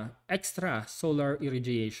extra solar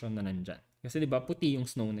irradiation na nandyan. Kasi diba puti yung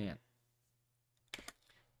snow na yan.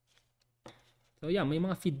 So yeah, may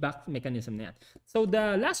mga feedback mechanism na yan. So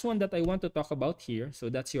the last one that I want to talk about here, so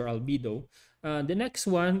that's your albedo. The next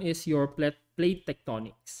one is your plate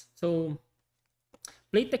tectonics. So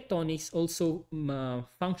plate tectonics also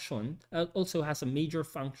also has a major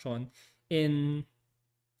function in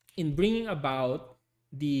bringing about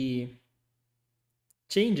the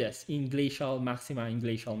changes in glacial maxima and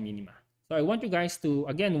glacial minima. So I want you guys to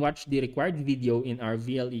again watch the required video in our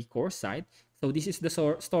VLE course site. So this is the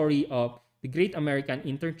story of the Great American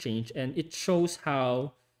Interchange, and it shows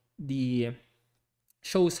how the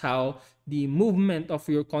movement of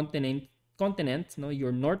your continent, no,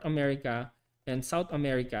 your North America and South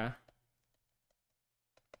America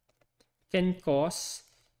can cause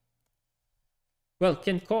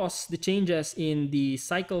can cause the changes in the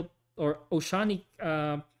cycle or oceanic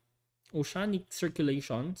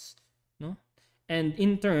circulations, no? And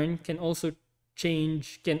in turn can also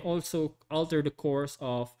alter the course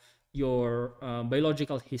of your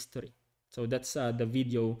biological history. So that's the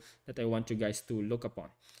video that I want you guys to look upon.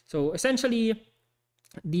 So essentially,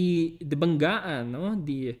 the banggaan, no,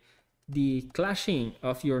 the clashing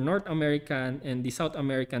of your North American and the South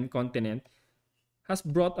American continent has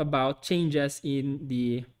brought about changes in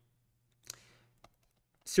the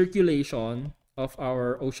circulation of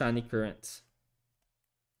our oceanic currents.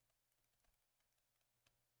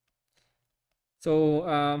 So,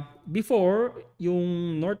 before,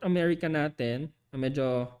 yung North America natin,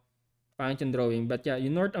 medyo pangit yung drawing, but yeah,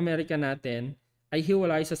 yung North America natin ay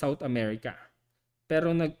hiwalay sa South America. Pero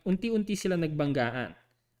unti-unti sila nagbanggaan.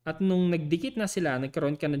 At nung nagdikit na sila,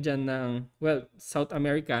 nagkaroon ka na dyan ng, South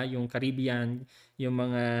America, yung Caribbean, yung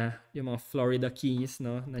mga Florida Keys,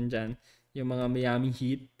 no, nandyan, yung mga Miami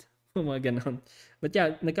Heat, mga ganon. But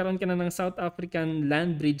yeah, nagkaroon ka na ng South African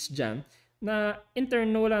land bridge dyan, na in turn,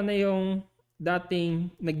 wala na yung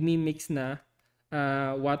dating nagmi-mix na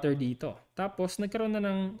water dito. Tapos, nagkaroon na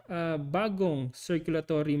ng bagong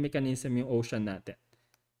circulatory mechanism yung ocean natin.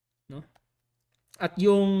 No? At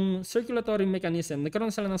yung circulatory mechanism,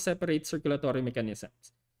 nagkaroon sila ng separate circulatory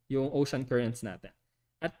mechanisms, yung ocean currents natin.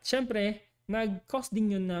 At syempre, nag-cause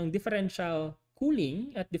din yun ng differential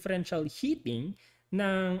cooling at differential heating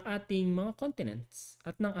ng ating mga continents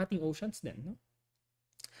at ng ating oceans din. No?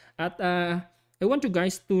 At I want you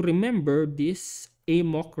guys to remember this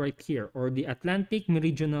AMOC right here, or the Atlantic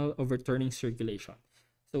Meridional Overturning Circulation.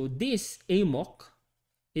 So this AMOC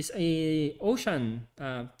is a ocean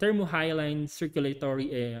thermohaline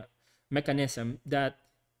circulatory mechanism that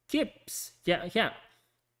keeps, kaya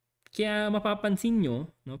mapapansin nyo,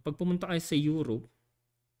 no, pag pumunta kayo sa Europe,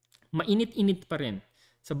 mainit-init pa rin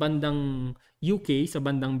sa bandang UK, sa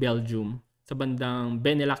bandang Belgium, sa bandang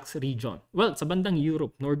Benelux region. Well, sa bandang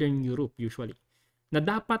Europe, Northern Europe usually. Na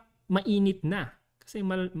dapat mainit na. Kasi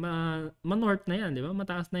ma-north na yan, di ba?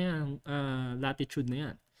 Mataas na yan, latitude na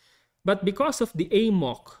yan. But because of the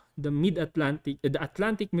AMOC, the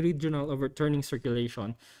Atlantic Meridional Overturning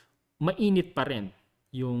Circulation, mainit pa rin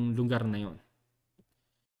yung lugar na yon.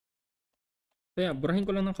 So yeah, burahin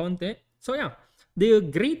ko lang ng konti. So yeah, the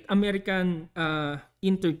Great American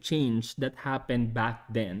Interchange that happened back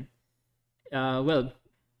then,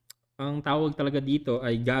 ang tawag talaga dito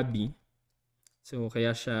ay Gabi. So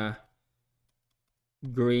kaya siya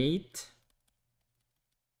Great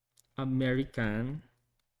American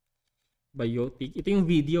Biotic. Ito yung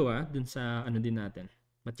video dun sa ano din natin.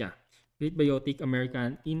 But yeah, Great Biotic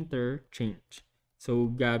American Interchange. So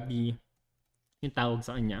Gabi yung tawag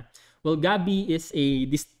sa kanya. Well, Gabi is a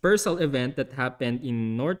dispersal event that happened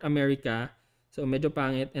in North America, so medyo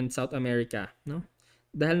pangit, and South America, no?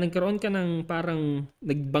 Dahil nagkaroon ka ng parang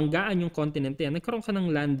nagbanggaan yung continent yan, nagkaroon ka ng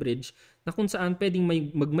land bridge na kung saan pwedeng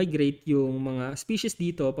mag-migrate yung mga species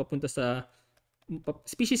dito papunta sa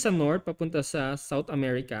north, papunta sa South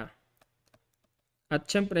America. At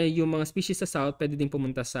syempre, yung mga species sa south pwede din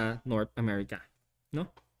pumunta sa North America, no?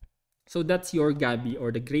 So that's your Gabi,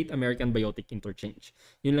 or the Great American Biotic Interchange.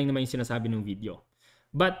 Yun lang naman yung sinasabi ng video.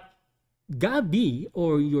 But Gabi,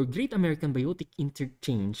 or your Great American Biotic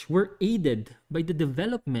Interchange, were aided by the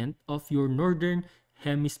development of your Northern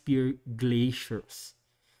Hemisphere glaciers.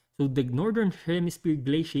 So the Northern Hemisphere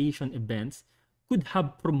glaciation events could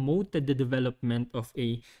have promoted the development of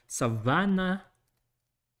a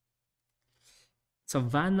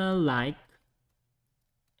savanna-like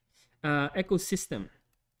ecosystem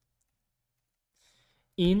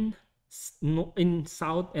in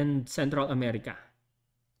South and Central America.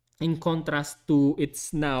 In contrast to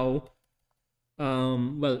it's now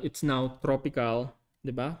tropical,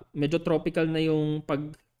 'di ba? Medyo tropical na yung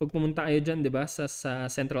pag pumunta kayo diyan, 'di ba, sa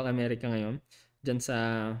Central America ngayon, diyan sa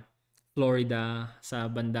Florida, sa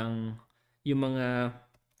bandang yung mga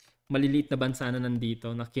maliliit na bansa na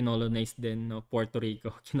nandito na kinolonize din, no, Puerto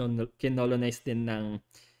Rico, kinolonize din ng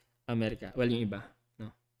Amerika. Well, yung iba,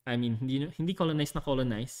 no. I mean, hindi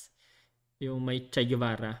colonize. Yung may Che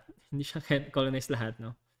Guevara, hindi siya colonize lahat,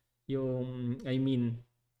 no. Yung,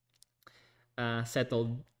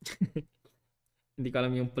 settled. Hindi ko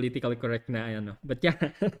alam yung politically correct na ano. But yeah,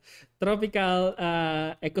 tropical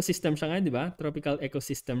ecosystem siya ngayon, di ba? Tropical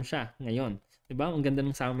ecosystem siya ngayon. Di ba? Ang ganda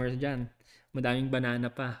ng summers dyan. Madaming banana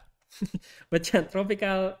pa. But yeah,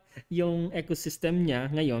 tropical yung ecosystem niya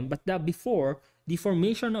ngayon. But before, the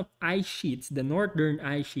formation of ice sheets, the northern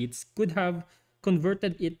ice sheets, could have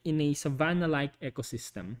converted it in a savanna-like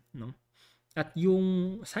ecosystem, no? At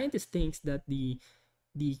yung scientist thinks that the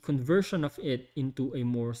the conversion of it into a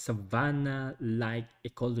more savanna-like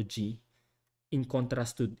ecology, in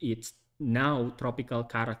contrast to its now tropical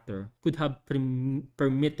character, could have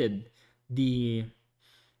permitted the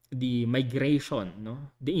migration, no,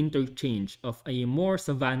 the interchange of a more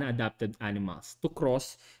savanna adapted animals to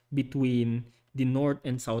cross between the North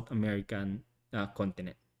and South American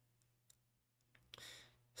continent.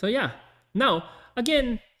 So yeah, now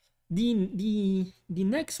again, the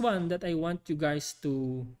next one that I want you guys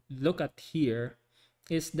to look at here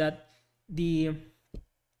is that the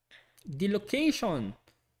location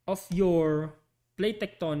of your plate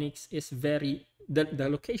tectonics is the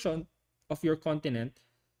location of your continent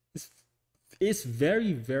is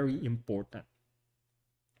very, very important.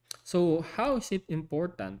 So how is it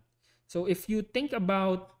important? So if you think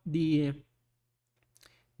about the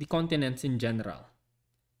continents in general,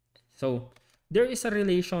 so there is a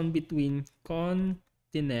relation between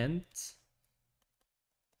continents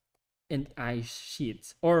and ice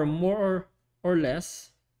sheets, or more or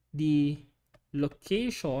less the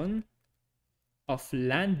location of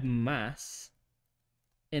land mass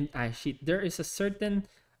and ice sheet. There is a certain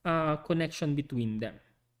connection between them.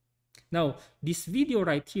 Now, this video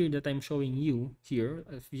right here that I'm showing you here,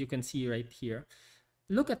 if you can see right here,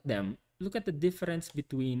 look at them. Look at the difference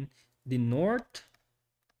between the North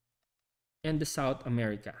and the South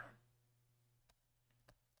America.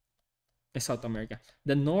 South America.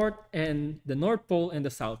 The North Pole and the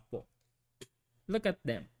South Pole. Look at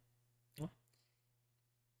them.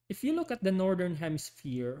 If you look at the northern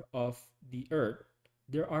hemisphere of the Earth,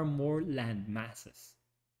 there are more land masses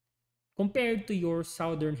compared to your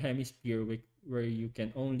southern hemisphere, where you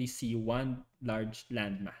can only see one large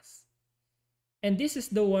landmass. And this is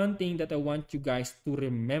the one thing that I want you guys to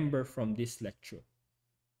remember from this lecture,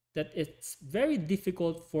 that it's very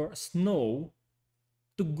difficult for snow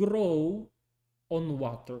to grow on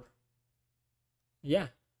water. Yeah,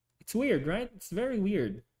 it's weird, right? It's very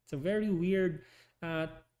weird. It's a very weird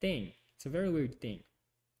thing. It's a very weird thing,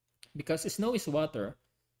 because snow is water,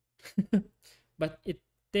 but it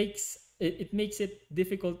makes it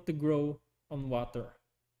difficult to grow on water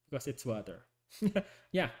because it's water.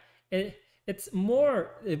 Yeah, it's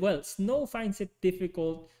more, well, snow finds it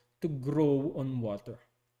difficult to grow on water.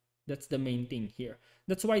 That's the main thing here.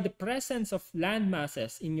 That's why the presence of land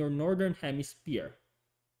masses in your northern hemisphere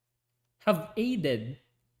have aided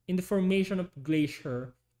in the formation of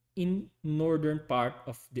glacier in northern part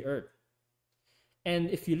of the Earth. And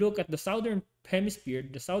if you look at the southern hemisphere,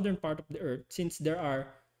 the southern part of the Earth, since there are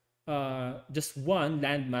just one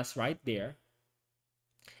landmass right there,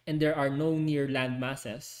 and there are no near land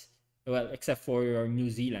masses, well, except for your New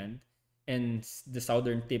Zealand and the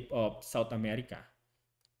southern tip of South America,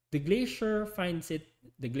 the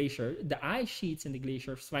ice sheets and the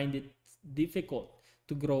glaciers find it difficult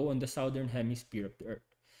to grow on the southern hemisphere of the Earth.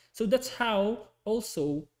 So that's how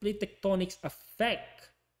also plate tectonics affect.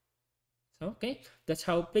 Okay, that's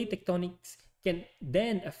how plate tectonics can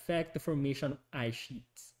then affect the formation of ice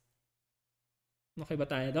sheets. Okay ba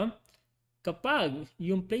tayo doon? Kapag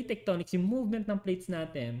yung plate tectonics, yung movement ng plates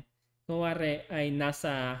natin, kunwari ay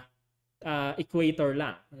nasa equator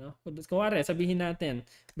lang. No? Kunwari, sabihin natin,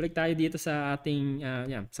 balik tayo dito sa ating,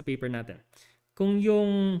 sa paper natin. Kung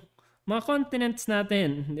yung mga continents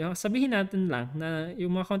natin, sabihin natin lang na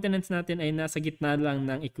yung mga continents natin ay nasa gitna lang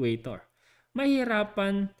ng equator,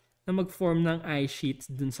 mahirapan na mag-form ng ice sheets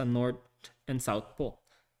dun sa North and South Pole.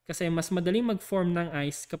 Kasi mas madaling mag-form ng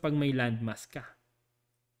ice kapag may landmass ka.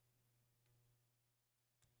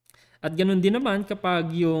 At ganun din naman kapag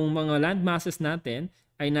yung mga landmasses natin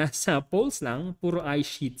ay nasa poles lang, puro ice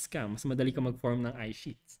sheets ka. Mas madali ka mag-form ng ice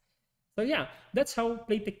sheets. So yeah, that's how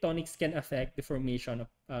plate tectonics can affect the formation of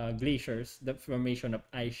glaciers, the formation of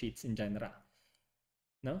ice sheets in general.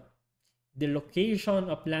 No? The location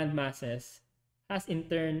of land masses has in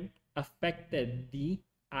turn affected the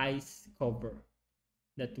ice cover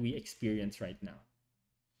that we experience right now.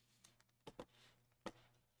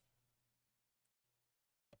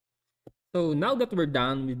 So now that we're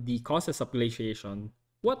done with the causes of glaciation,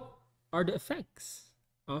 what are the effects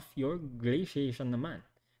of your glaciation naman?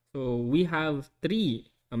 So we have three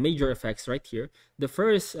major effects right here. The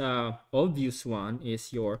first obvious one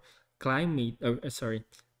is your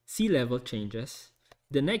sea level changes.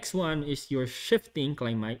 The next one is your shifting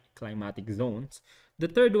climatic zones. The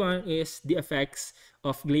third one is the effects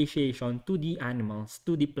of glaciation to the animals,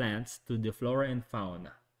 to the plants, to the flora and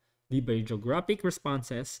fauna. The biogeographic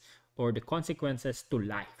responses or the consequences to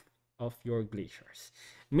life of your glaciers.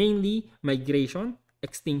 Mainly migration,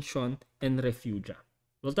 extinction, and refugia.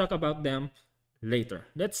 We'll talk about them later.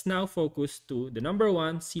 Let's now focus to the number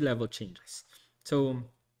one, sea level changes. So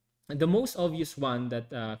the most obvious one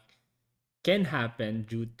that can happen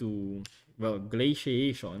due to, well,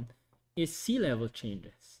 glaciation is sea level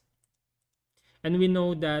changes. And we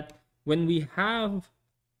know that when we have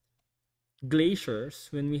glaciers,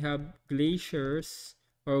 or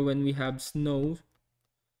when we have snow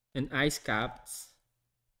and ice caps,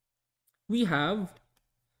 we have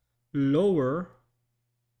lower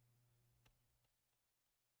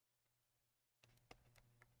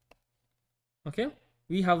okay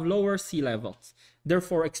we have lower sea levels,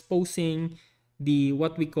 therefore exposing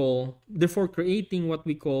therefore creating what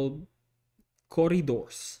we call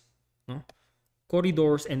corridors, no?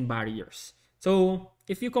 Corridors and barriers. So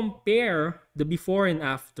if you compare the before and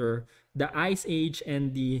after, the ice age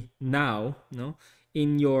and the now, no,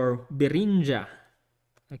 in your Beringia,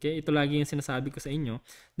 okay, ito lagi yung sinasabi ko sa inyo,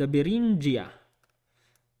 the Beringia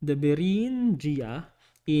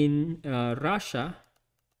in Russia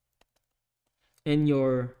and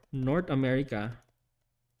your North America,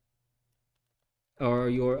 or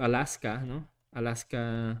your Alaska, no,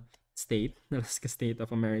 Alaska state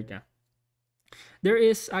of America, there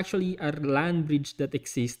is actually a land bridge that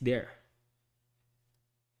exists there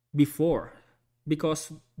before,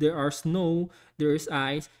 because there are snow, there is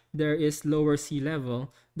ice, there is lower sea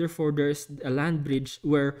level, therefore there's a land bridge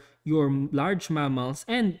where your large mammals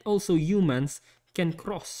and also humans can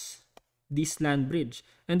cross this land bridge,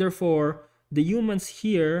 and therefore the humans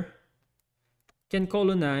here can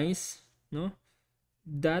colonize, no,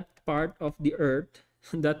 that part of the earth,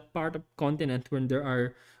 that part of continent when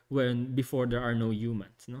before there are no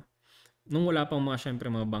humans, no, nung wala pang mga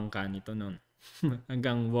syempre mga bangka nito noon.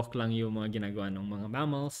 Hanggang walk lang yung mga ginagawa ng mga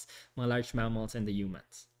mammals, mga large mammals and the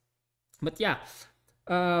humans. But yeah,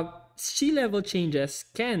 sea level changes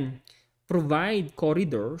can provide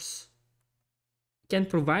corridors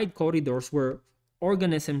where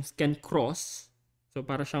organisms can cross. So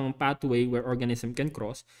para siyang pathway where organism can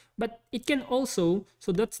cross, but it can also,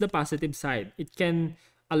 so that's the positive side, it can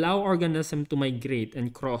allow organism to migrate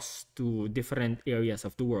and cross to different areas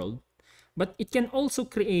of the world. But it can also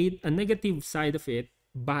create a negative side of it,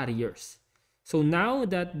 barriers. So now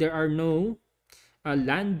that there are no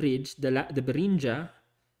land bridge, the Beringia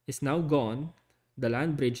is now gone. The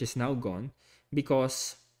land bridge is now gone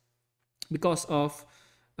because of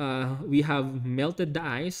we have melted the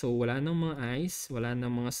ice. So wala nang mga ice, wala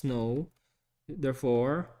nang mga snow.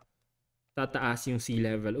 Therefore, tataas yung sea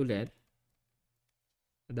level ulit.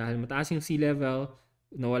 Dahil mataas yung sea level,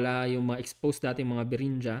 nawala yung mga exposed dating mga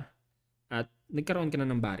Beringia, at nagkaroon ka na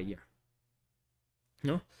ng barrier.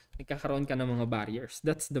 No? Nagkakaroon ka ng mga barriers.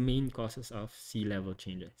 That's the main causes of sea level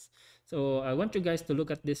changes. So I want you guys to look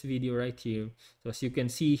at this video right here. So as you can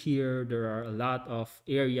see here, there are a lot of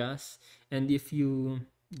areas, and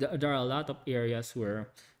there are a lot of areas where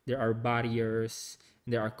there are barriers,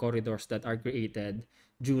 there are corridors that are created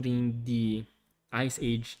during the ice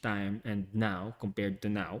age time and now compared to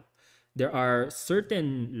now. There are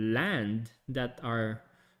certain land that are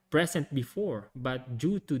present before, but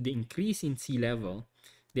due to the increase in sea level,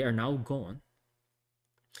 they are now gone.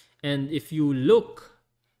 And if you look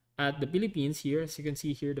at the Philippines here, as you can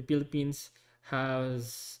see here, the Philippines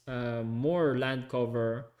has more land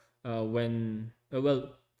cover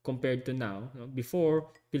compared to now.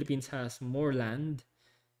 Before, Philippines has more land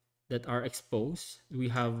that are exposed.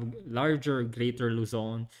 We have greater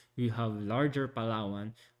Luzon, we have larger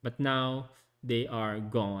Palawan, but now they are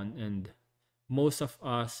gone, and most of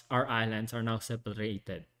our islands are now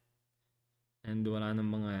separated. And wala nang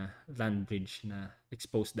mga land bridge na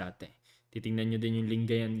exposed dati. Titingnan nyo din yung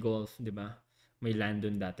Lingayen Gulf, di ba? May land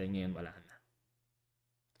dun dati, ngayon wala na.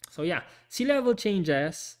 So yeah, sea level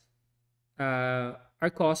changes are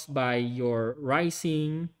caused by your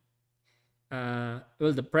rising,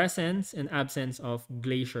 the presence and absence of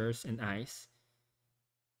glaciers and ice.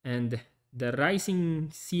 And the rising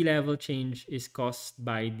sea level change is caused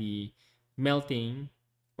by the melting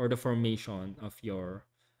or the formation of your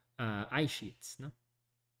ice sheets, no?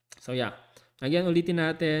 So yeah, again, ulitin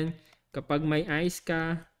natin, kapag may ice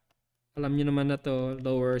ka, alam nyo naman na to,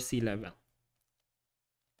 lower sea level.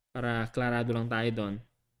 Para klarado lang tayo doon.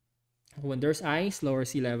 When there's ice, lower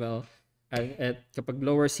sea level. At kapag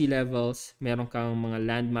lower sea levels, meron kang mga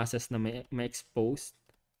land masses na may exposed.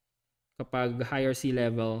 Kapag higher sea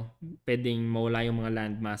level, pwedeng mawala yung mga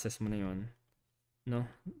land masses mo na yon, no?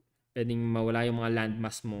 Pwedeng mawala yung mga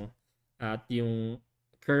landmass mo, at yung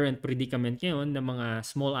current predicament ngayon ng mga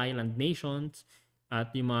small island nations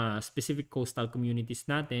at yung mga specific coastal communities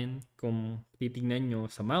natin, kung titingnan nyo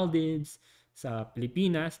sa Maldives, sa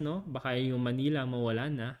Pilipinas, no, baka yung Manila mawala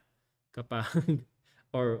na kapag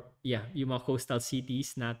or yeah, yung mga coastal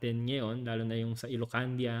cities natin ngayon, lalo na yung sa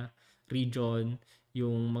Ilocandia region,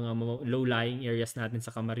 yung mga low-lying areas natin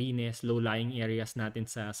sa Camarines, low-lying areas natin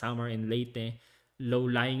sa Samar and Leyte,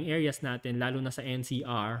 low-lying areas natin, lalo na sa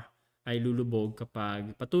NCR, ay lulubog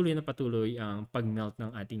kapag patuloy ang pagmelt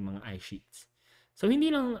ng ating mga ice sheets. So,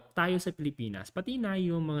 hindi lang tayo sa Pilipinas, pati na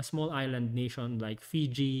yung mga small island nation like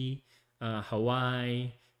Fiji,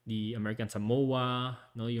 Hawaii, the American Samoa,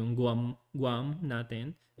 no, yung Guam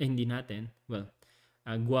natin, hindi natin, well,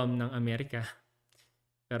 Guam ng Amerika,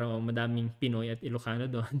 pero madaming Pinoy at Ilocano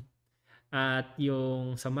doon. At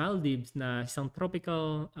yung sa Maldives na isang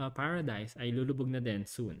tropical paradise ay lulubog na din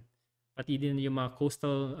soon. Pati din yung mga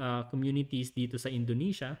coastal communities dito sa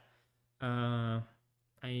Indonesia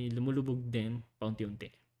ay lumulubog din paunti-unti.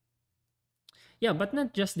 Yeah, but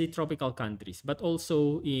not just the tropical countries, but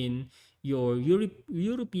also in your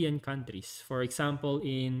European countries. For example,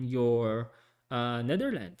 in your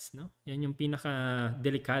Netherlands, no? Yan yung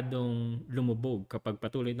pinaka-delikadong lumubog kapag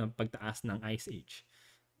patuloy ng pagtaas ng Ice Age.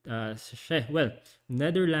 Well,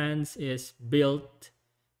 Netherlands is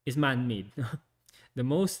man-made. The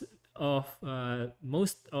most of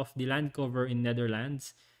the land cover in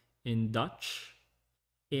Netherlands in Dutch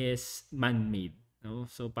is man-made. No?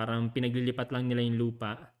 So parang pinaglilipat lang nila yung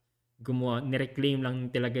lupa, nireclaim lang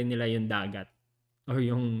talaga nila yung dagat or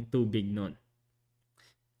yung tubig nun.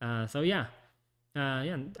 So yeah,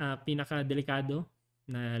 pinaka-delikado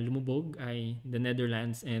na lumubog ay the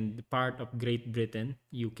Netherlands and part of Great Britain,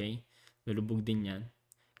 UK. Lulubog din yan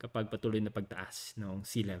kapag patuloy na pagtaas ng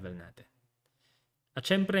sea level natin. At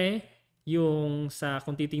syempre, yung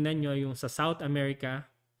kung titingnan nyo, yung sa South America,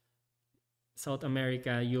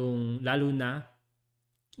 yung lalo na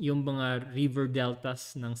yung mga river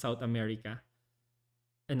deltas ng South America,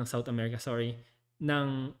 ng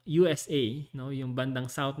USA, no, yung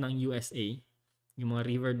bandang south ng USA, yung mga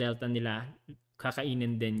river delta nila,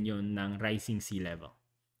 kakainin din yon ng rising sea level.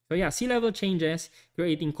 So yeah, sea level changes,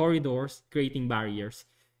 creating corridors, creating barriers,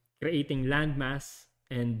 creating landmass,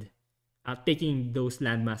 and taking those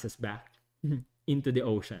landmasses back into the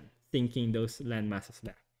ocean, sinking those landmasses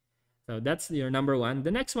back. So that's your number one.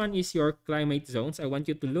 The next one is your climate zones. I want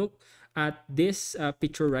you to look at this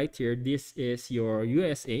picture right here. This is your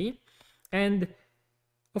USA. And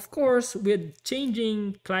of course, with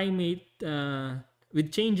changing climate,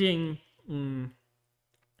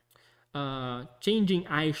 changing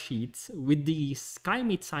ice sheets, with these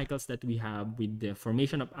climate cycles that we have, with the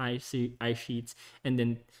formation of ice sheets, and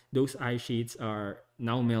then those ice sheets are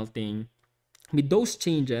now melting. With those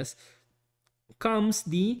changes comes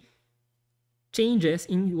the changes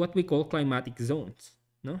in what we call climatic zones,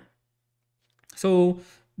 no? So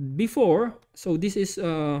this is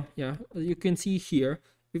you can see here,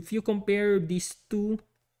 if you compare these two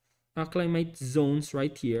climate zones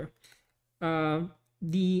right here,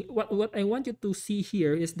 what I want you to see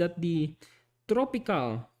here is that the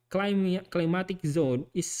tropical climatic zone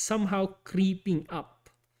is somehow creeping up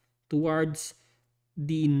towards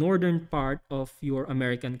the northern part of your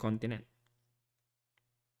American continent.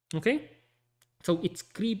 Okay? So it's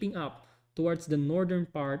creeping up towards the northern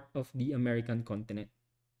part of the American continent.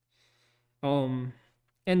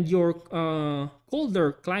 And your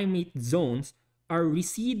colder climate zones are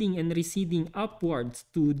receding upwards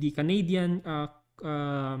to the Canadian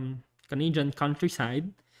countryside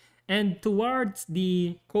and towards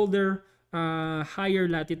the colder higher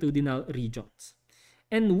latitudinal regions.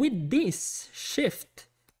 And with this shift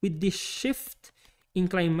in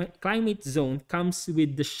climate zone comes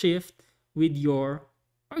with the shift with your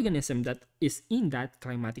organism that is in that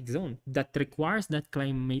climatic zone, that requires that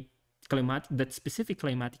specific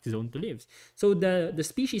climatic zone to live. So the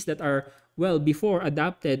species that are before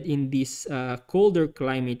adapted in this colder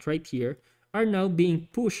climate right here are now being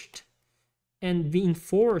pushed and being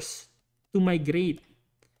forced to migrate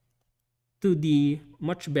to the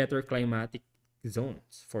much better climatic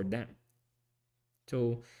zones for them.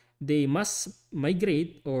 So they must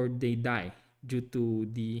migrate or they die due to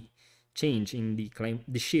the change in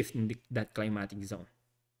the shift in that climatic zone.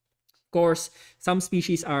 Of course, some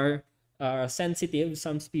species are sensitive,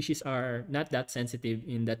 some species are not that sensitive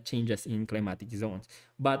in that changes in climatic zones.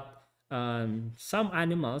 But some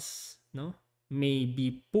animals, may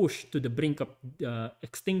be pushed to the brink of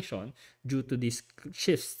extinction due to these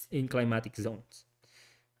shifts in climatic zones.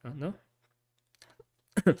 The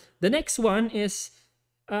next one is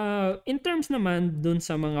in terms naman dun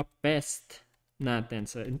sa mga pest natin.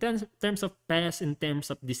 So in terms of pests, in terms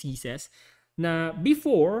of diseases, na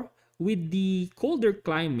before, with the colder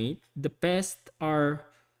climate, the pests are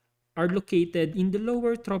located in the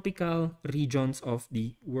lower tropical regions of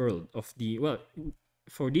the world,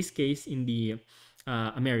 for this case in the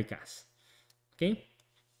Americas. Okay.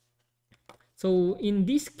 So in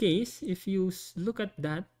this case, if you look at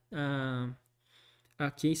that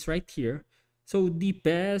case right here, so the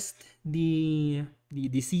pest, the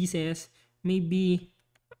diseases may be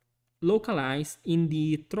localized in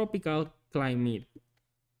the tropical climate,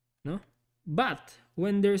 no? But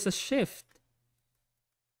when there's a shift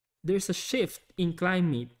in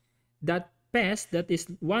climate, that pest that is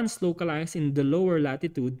once localized in the lower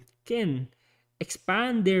latitude can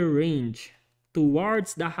expand their range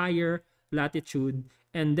towards the higher latitude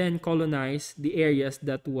and then colonize the areas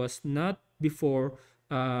that was not before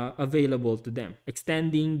available to them,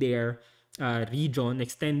 extending their region,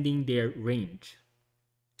 extending their range.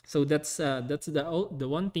 So that's the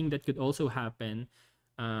one thing that could also happen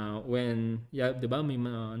when, yeah, 'di ba, may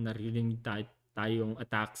mga naririnig tayong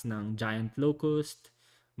attacks ng giant locust,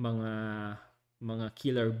 mga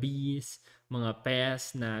killer bees, mga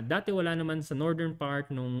pests na dati wala naman sa northern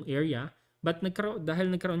part nung area, but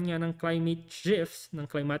dahil nagkaroon nga ng climate shifts, ng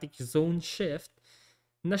climatic zone shift,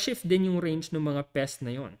 na-shift din yung range ng mga pests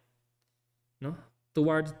na yon, no?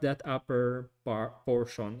 Towards that upper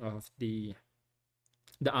portion of the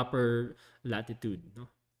upper latitude, no?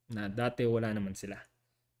 Na dati wala naman sila.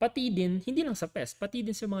 Pati din, hindi lang sa pest, pati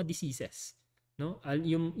din sa mga diseases, no?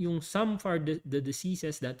 Yung some for the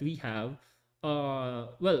diseases that we have,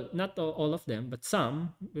 well, not all of them, but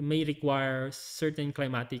some may require certain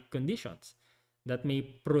climatic conditions that may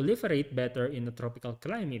proliferate better in a tropical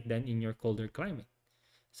climate than in your colder climate.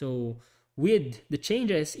 So with the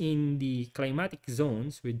changes in the climatic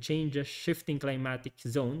zones, with changes shifting climatic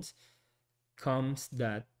zones, comes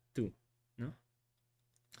that too, no?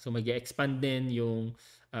 So mag-expand din yung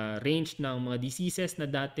range ng mga diseases na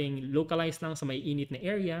dating localized lang sa may init na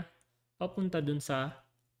area, papunta dun sa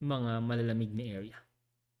mga malalamig na area.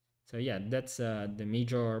 So yeah, that's the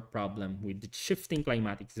major problem with the shifting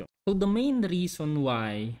climatic zone. So the main reason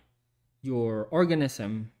why your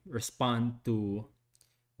organism respond to,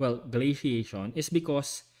 well, glaciation is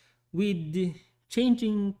because with the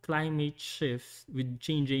changing climate shifts, with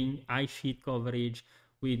changing ice sheet coverage,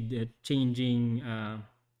 with changing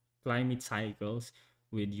climate cycles,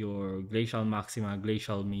 with your glacial maxima,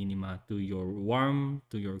 glacial minima, to your warm,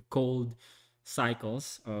 to your cold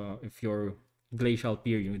cycles, if your glacial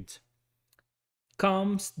periods,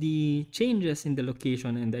 comes the changes in the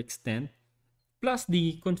location and the extent, plus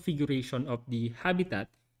the configuration of the habitat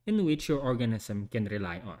in which your organism can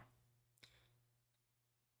rely on.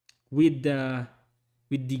 With the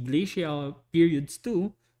glacial periods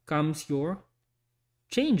too comes your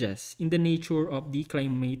changes in the nature of the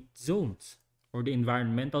climate zones or the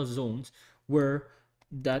environmental zones where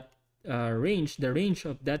that the range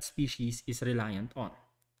of that species is reliant on,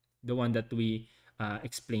 the one that we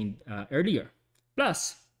explained earlier.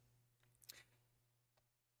 Plus,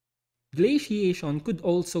 glaciation could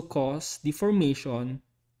also cause the formation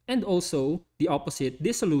and also the opposite,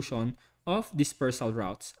 dissolution of dispersal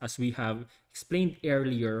routes, as we have explained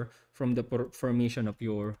earlier, from the formation of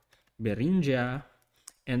your Beringia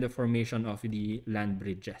and the formation of the land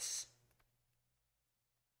bridges,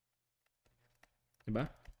 diba?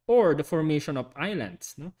 Or the formation of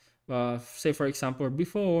islands, no? Say for example,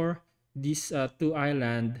 before these two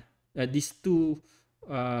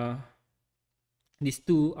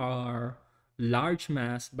are large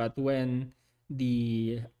mass, but when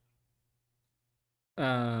the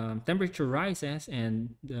temperature rises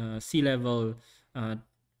and the sea level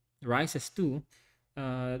rises too,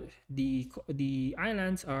 the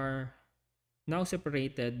islands are now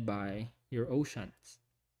separated by your oceans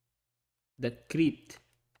that creeped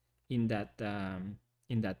in that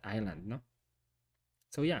island, no?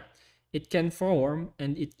 So yeah, it can form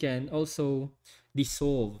and it can also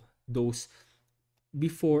dissolve those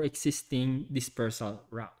before existing dispersal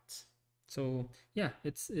routes. So yeah,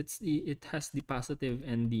 it has the positive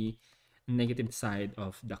and the negative side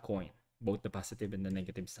of the coin, both the positive and the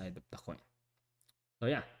negative side of the coin. So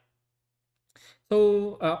yeah,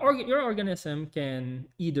 so your organism can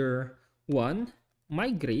either, one,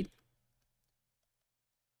 migrate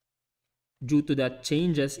due to that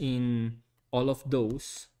changes in all of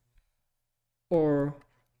those, or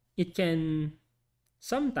it can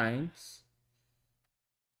sometimes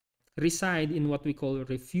reside in what we call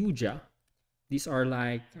refugia. These are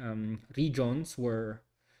like regions where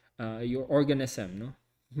your organism, no,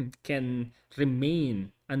 can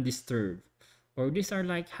remain undisturbed, or these are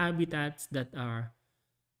like habitats that are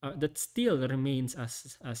that still remains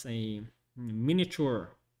as a miniature,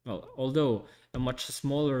 well, although a much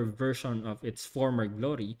smaller version of its former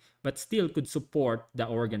glory, but still could support the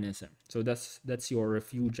organism. So that's your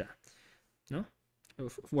refugia, no?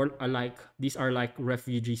 these are like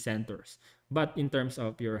refugee centers, but in terms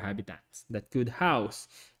of your habitats that could house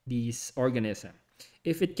these organisms.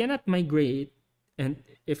 If it cannot migrate and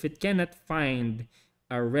if it cannot find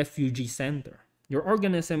a refugee center, your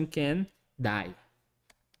organism can die,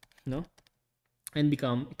 no, and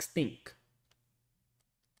become extinct.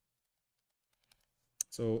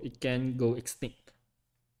 So it can go extinct.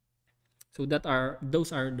 So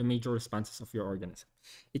those are the major responses of your organism.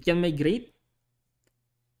 It can migrate,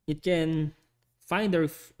 it can find a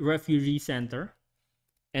refugee center,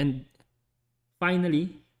 and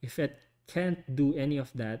finally, if it can't do any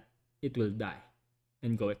of that, it will die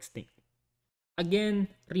and go extinct. Again,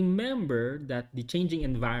 remember that the changing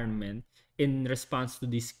environment in response to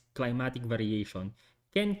this climatic variation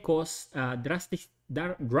can cause drastic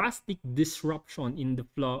disruption in the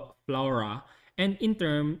flora and in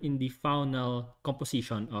turn in the faunal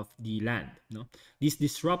composition of the land. No? These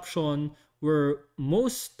disruption were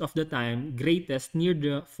most of the time greatest near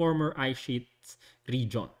the former ice sheets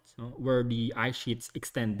regions, no? Where the ice sheets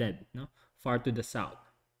extended, no? Far to the south.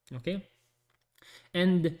 Okay,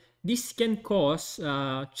 and this can cause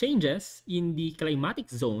changes in the climatic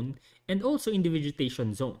zone and also in the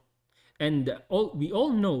vegetation zone. And we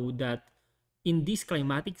all know that in this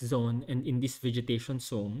climatic zone and in this vegetation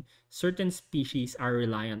zone, certain species are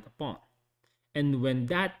reliant upon. And when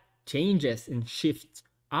that changes and shifts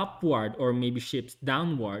upward or maybe shifts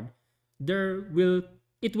downward,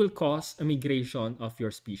 it will cause a migration of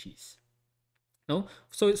your species. No?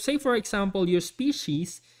 So say for example, your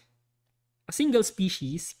species, a single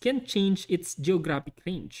species can change its geographic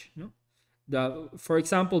range. No? For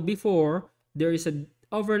example, before there is an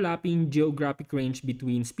overlapping geographic range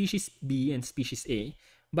between species B and species A,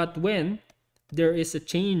 but when there is a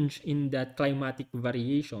change in that climatic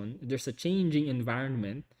variation, there's a changing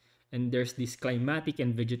environment, and there's this climatic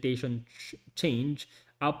and vegetation change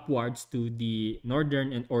upwards to the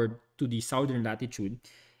northern and or to the southern latitude,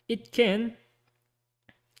 it can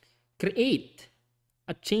create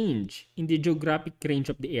a change in the geographic range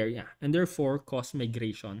of the area and therefore cause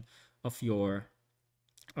migration of your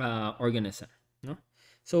organism. No?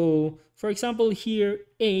 So, for example, here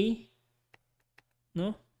A,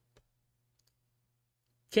 no,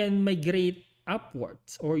 can migrate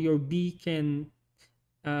upwards, or your B can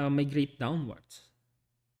migrate downwards.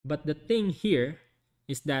 But the thing here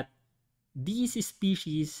is that these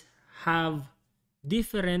species have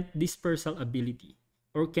different dispersal ability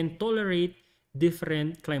or can tolerate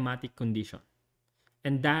different climatic conditions,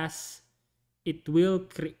 and thus it will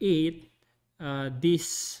create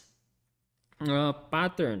this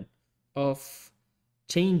pattern of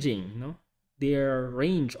changing, no, their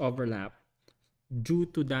range overlap due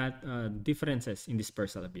to that differences in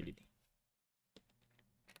dispersal ability.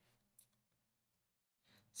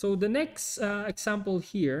 So the next example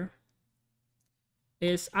here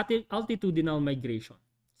is altitudinal migration.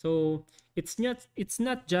 So it's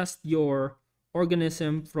not just your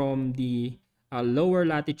organism from the lower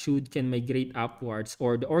latitude can migrate upwards,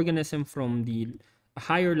 or the organism from the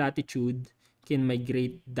higher latitude can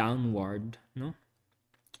migrate downward, no,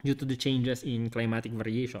 due to the changes in climatic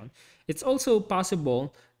variation. It's also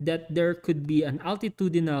possible that there could be an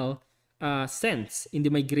altitudinal sense in the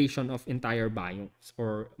migration of entire biomes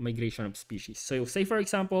or migration of species. So say for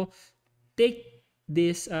example, take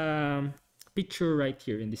this picture right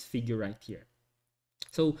here, in this figure right here.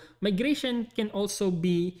 So migration can also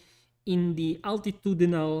be in the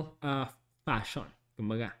altitudinal fashion,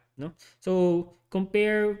 kumbaga, no? So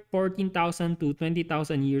compare 14,000 to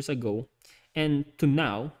 20,000 years ago and to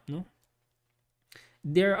now, no?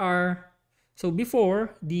 There are, so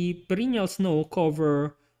before, the perennial snow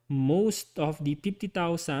cover most of the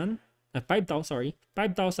 5,000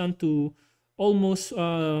 to almost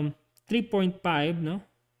 3.5, no,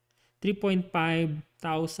 3.5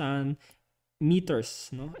 thousand meters,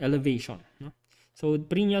 no, elevation, no. So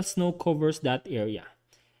perennial snow covers that area,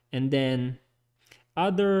 and then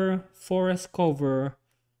other forest cover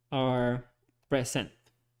are present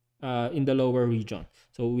in the lower region.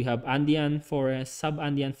 So we have Andean forest,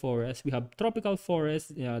 sub-Andean forest, we have tropical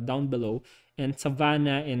forest down below, and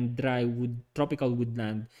savanna and dry wood, tropical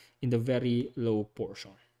woodland in the very low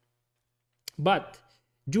portion. But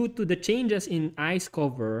due to the changes in ice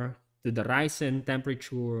cover, to the rise in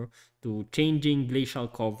temperature, to changing glacial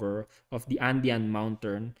cover of the Andean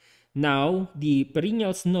mountain, now the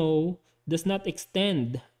perennial snow does not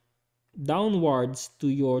extend downwards to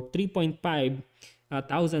your 3.5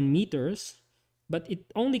 thousand meters, but it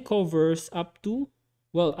only covers up to,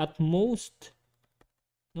 well, at most,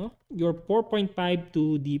 no, your 4.5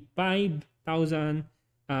 to the 5,000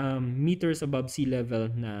 meters above sea level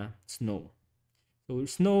na snow. So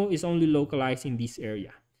snow is only localized in this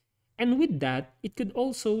area. And with that, it could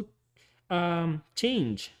also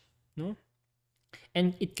change, no?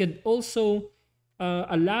 And it could also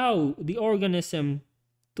allow the organism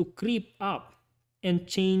to creep up and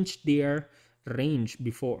change their range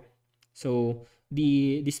before. So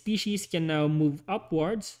the species can now move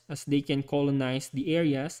upwards as they can colonize the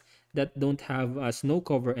areas that don't have snow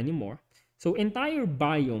cover anymore. So entire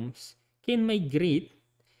biomes can migrate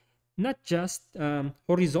not just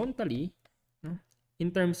horizontally, no, in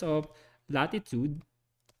terms of latitude,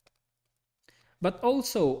 but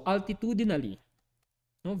also altitudinally,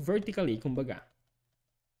 no, vertically, kumbaga.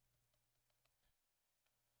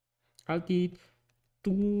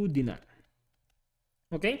 Altitudinal.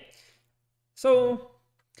 Okay? So,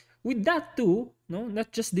 with that too, no,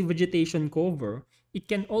 not just the vegetation cover, it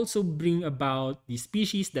can also bring about the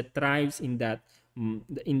species that thrives in that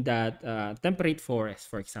temperate forest,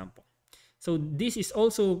 for example. So this is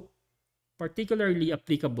also particularly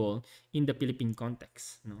applicable in the Philippine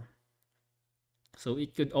context. No? So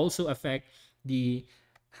it could also affect the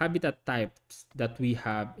habitat types that we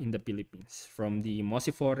have in the Philippines, from the mossy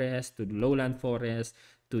forest to the lowland forest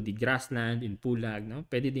to the grassland in Pulag. No?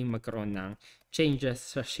 Pwede ding magkaroon ng changes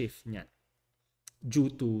sa shift niyan due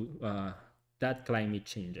to that climate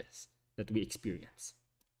changes that we experience.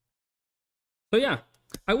 So yeah,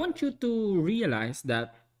 I want you to realize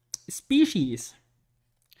that species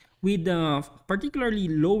with particularly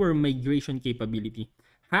lower migration capability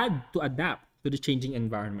had to adapt to the changing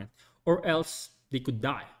environment, or else they could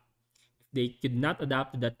die. If they could not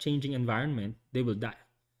adapt to that changing environment, they will die.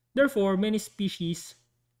 Therefore, many species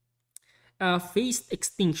faced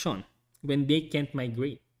extinction when they can't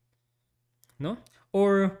migrate, no?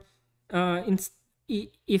 Or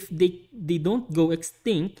if they don't go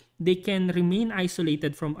extinct, they can remain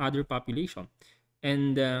isolated from other population,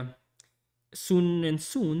 and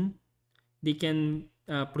soon they can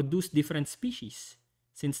produce different species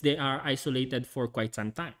since they are isolated for quite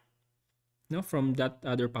some time, no, from that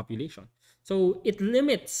other population. So it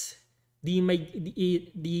limits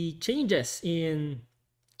the changes in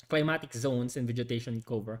climatic zones and vegetation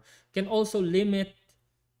cover can also limit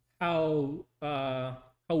how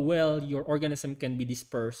well your organism can be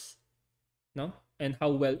dispersed, no, and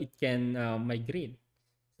how well it can migrate.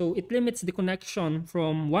 So it limits the connection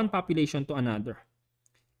from one population to another,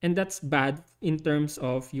 and that's bad in terms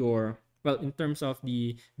of in terms of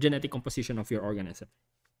the genetic composition of your organism.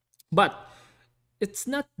 But it's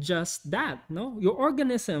not just that, no, your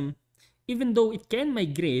organism, even though it can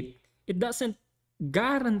migrate, it doesn't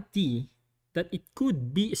guarantee that it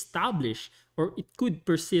could be established or it could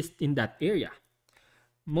persist in that area.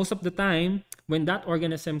 Most of the time, when that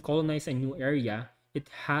organism colonizes a new area, it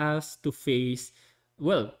has to face,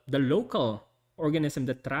 the local organism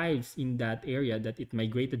that thrives in that area that it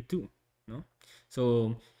migrated to. No?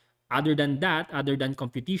 So, other than that, other than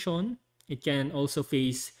competition, it can also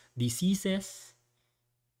face diseases.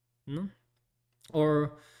 No?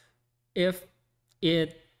 Or if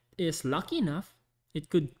it is lucky enough, it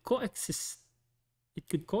could coexist. It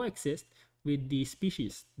could coexist with the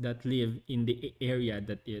species that live in the area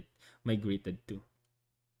that it migrated to.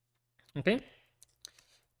 Okay?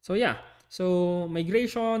 So yeah. So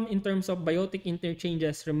migration in terms of biotic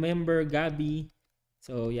interchanges, remember Gabi.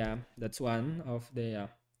 So yeah, that's one of the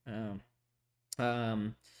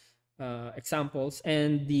examples.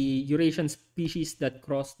 And the Eurasian species that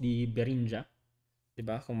cross the Beringia.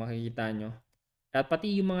 Diba? Kung makikita nyo. At pati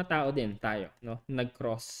yung mga tao din, tayo, no?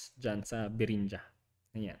 Nag-cross dyan sa Beringia.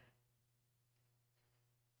 Ayan.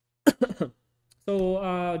 So,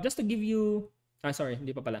 just to give you... sorry,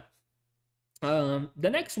 hindi pa pala.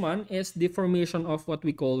 The next one is the formation of what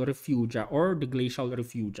we call refugia or the glacial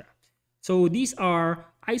refugia. So, these are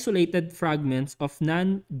isolated fragments of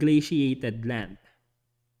non-glaciated land.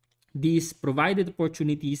 These provided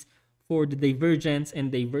opportunities for the divergence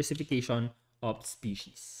and diversification of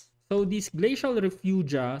species. So these glacial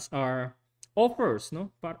refugias offers,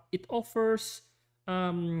 no? But it offers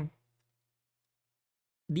the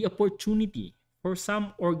opportunity for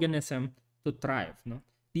some organism to thrive, no?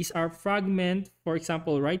 These are fragments, for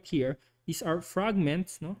example, right here, these are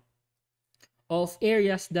fragments, no, of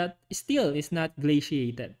areas that still is not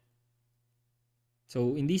glaciated.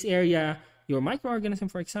 So in this area, your microorganism,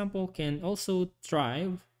 for example, can also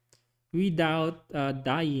thrive without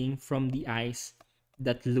dying from the ice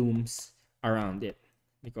that looms around it,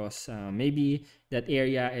 because maybe that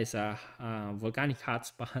area is a volcanic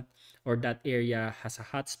hotspot, or that area has a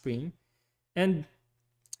hot spring, and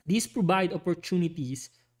these provide opportunities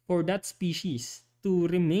for that species to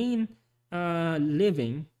remain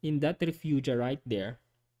living in that refugia right there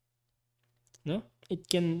no? It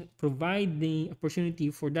can provide the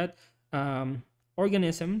opportunity for that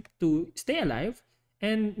organism to stay alive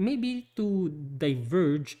and maybe to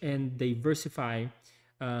diverge and diversify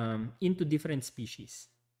into different species.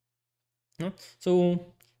 No? So,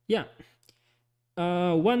 yeah,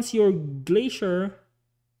 once your glacier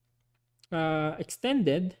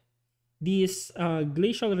extended, this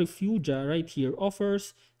glacial refugia right here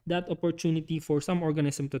offers that opportunity for some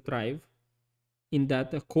organism to thrive in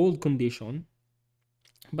that cold condition.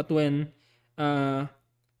 But when uh,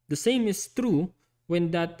 the same is true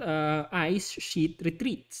when that ice sheet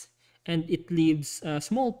retreats and it leaves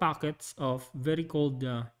small pockets of very cold,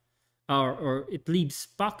 or it leaves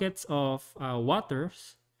pockets of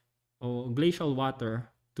waters or glacial water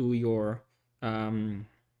to your um,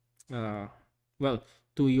 uh, well,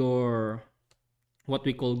 to your what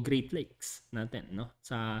we call Great Lakes natin, no?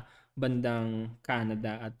 Sa bandang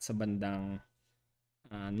Canada at sa bandang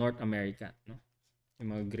North America, no?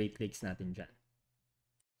 Yung mga Great Lakes natin dyan.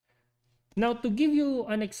 Now, to give you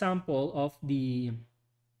an example of the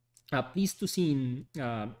Pleistocene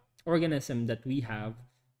organism that we have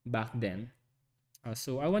back then,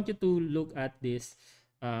 so I want you to look at this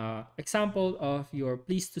example of your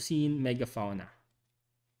Pleistocene megafauna.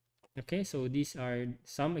 Okay, so these are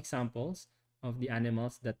some examples of the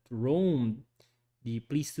animals that roamed the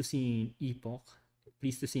Pleistocene epoch,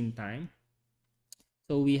 Pleistocene time.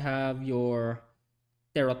 So we have your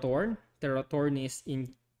Teratorn. Teratorn is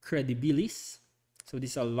incredibilis. So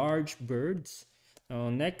these are large birds.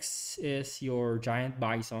 Next is your giant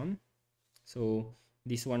bison. So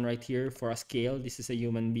this one right here, for a scale, this is a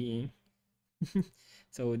human being.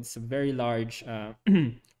 So it's a very large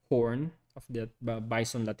horn of the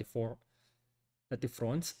bison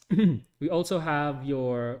latifrons. We also have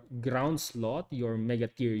your ground sloth, your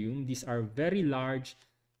megatherium. These are very large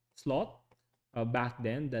sloth back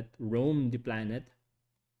then that roamed the planet.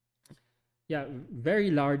 Yeah,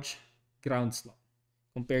 very large ground sloth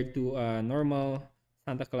compared to a normal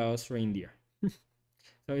Santa Claus reindeer.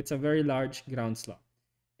 So it's a very large ground sloth.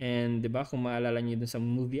 And 'di ba kung maalala niyo dun sa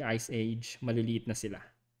movie Ice Age, maliliit na sila.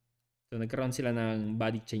 So nagkaroon sila ng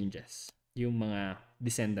body changes, yung mga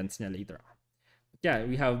descendants niya later on. But yeah,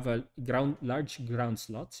 we have large ground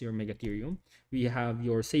sloths, your megatherium. We have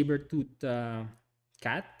your saber-toothed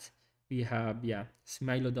cat. We have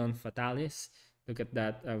Smilodon fatalis. Look at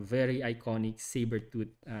that, very iconic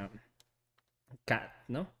saber-toothed cat,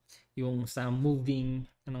 no? Yung sa moving,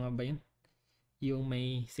 ano nga ba yun? Yung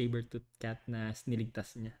may saber-toothed cat na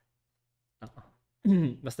siniligtas niya.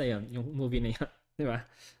 Basta yun, yung movie na yun. Di ba?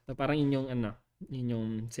 So, parang yun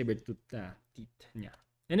yung saber-toothed teeth niya.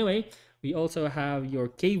 Anyway, we also have your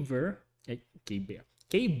cave bear.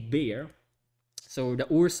 So the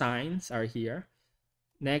ursines are here.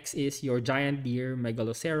 Next is your giant deer,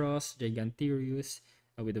 Megaloceros giganteus,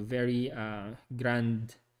 with a very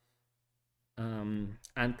grand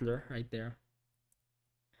antler right there.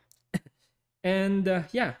 And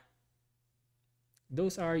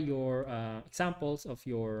those are your examples of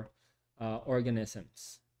your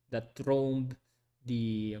organisms that roamed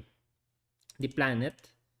the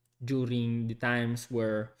planet during the times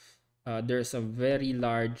where there's a very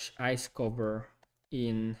large ice cover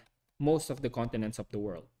in most of the continents of the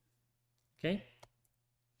world. Okay.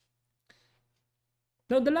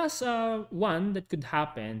 Now, the last one that could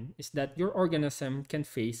happen is that your organism can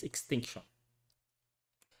face extinction.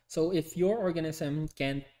 So if your organism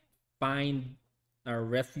can't find a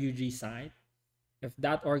refugee site, if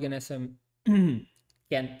that organism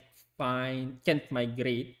can't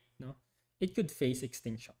migrate, no, it could face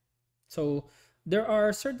extinction. So there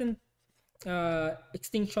are certain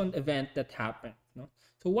extinction event that happen, no?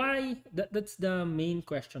 So why that's the main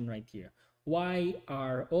question right here. Why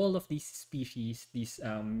are all of these species, these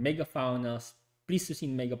megafaunal,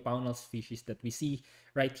 Pleistocene megafaunal species that we see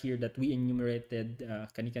right here that we enumerated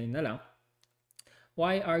kani-kanina lang,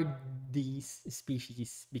 why are these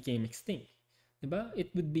species became extinct? Diba?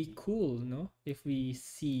 It would be cool, no? If we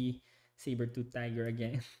see saber-tooth tiger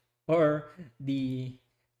again or the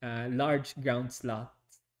large ground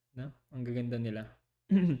sloths, no? Ang gaganda nila.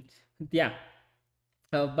 Yeah.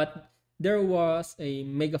 But there was a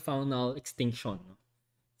megafaunal extinction.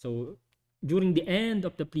 So during the end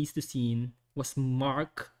of the Pleistocene was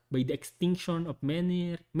marked by the extinction of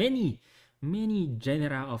many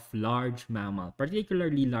genera of large mammal,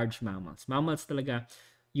 particularly large mammals. Mammals talaga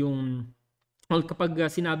yung kapag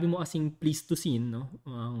sinabi mo asing Pleistocene, no?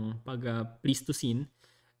 Pag Pleistocene,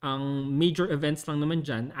 ang major events lang naman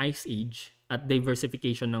dyan, Ice Age at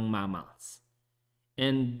diversification ng mammals.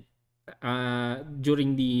 And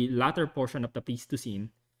during the latter portion of the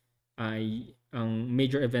Pleistocene, ay ang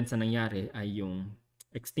major events na nangyari ay yung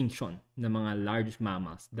extinction ng mga large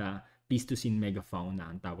mammals, the Pleistocene megafauna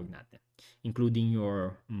ang tawag natin, including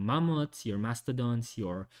your mammoths, your mastodons,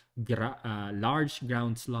 your large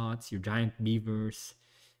ground sloths, your giant beavers,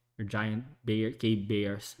 your giant cave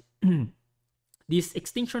bears. This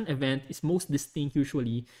extinction event is most distinct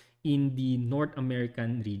usually in the North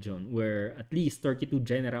American region, where at least 32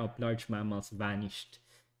 genera of large mammals vanished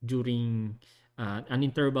during an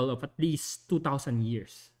interval of at least 2,000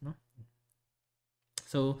 years. No?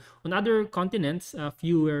 So on other continents,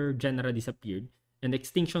 fewer genera disappeared, and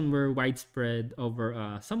extinction were widespread over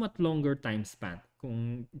a somewhat longer time span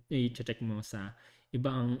kung i-check mo sa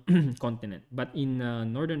ibang continent. But in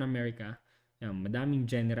Northern America, madaming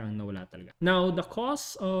genera ang nawala talaga. Now, the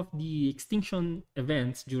cause of the extinction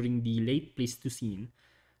events during the late Pleistocene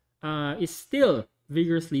is still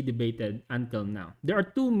vigorously debated until now. There are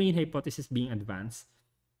two main hypotheses being advanced.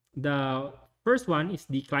 The first one is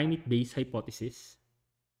the climate-based hypothesis.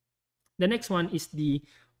 The next one is the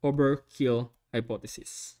overkill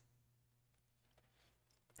hypothesis.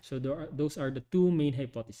 So those are the two main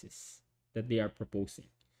hypotheses that they are proposing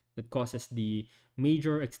that causes the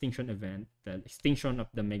major extinction event, the extinction of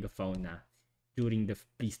the megafauna during the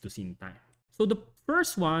Pleistocene time. So the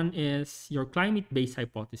first one is your climate-based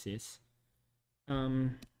hypothesis.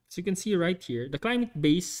 So you can see right here, the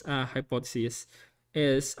climate-based hypothesis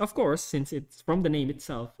is, of course, since it's from the name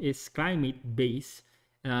itself, is climate-based.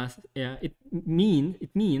 It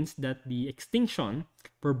means that the extinction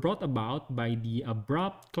were brought about by the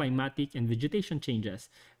abrupt climatic and vegetation changes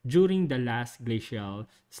during the last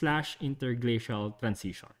glacial/interglacial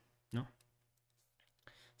transition. No?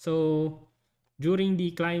 So during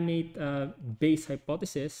the climate based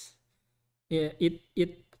hypothesis, it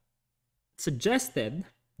suggested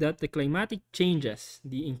that the climatic changes,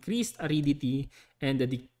 the increased aridity,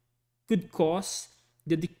 and could cause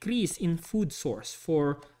the decrease in food source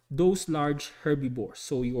for those large herbivores.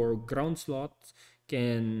 So your ground sloth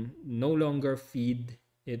can no longer feed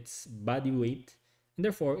its body weight, and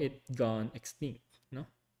therefore it gone extinct. No?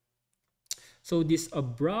 So these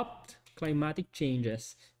abrupt climatic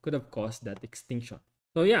changes could have caused that extinction.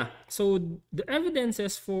 So yeah, so the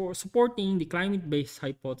evidences for supporting the climate-based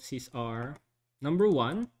hypothesis are, number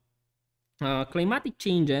one, climatic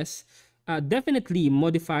changes definitely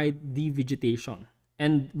modified the vegetation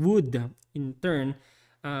and would in turn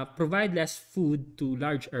provide less food to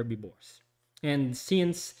large herbivores. And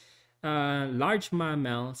since large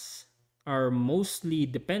mammals are mostly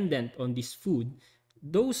dependent on this food,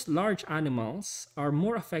 those large animals are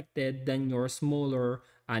more affected than your smaller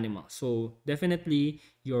animals. So definitely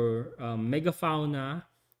your megafauna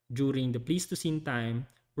during the Pleistocene time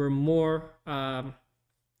were more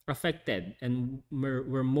affected and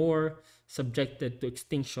were more subjected to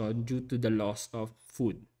extinction due to the loss of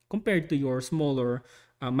food compared to your smaller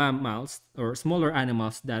mammals or smaller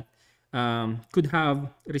animals that could have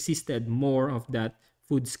resisted more of that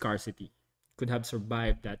food scarcity, could have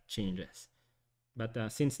survived that changes.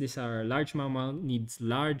 But since these are large mammal, needs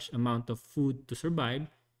large amount of food to survive,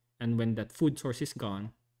 and when that food source is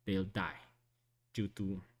gone, they'll die due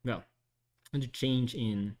to, well, the change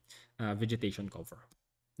in vegetation cover.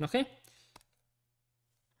 Okay?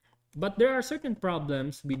 But there are certain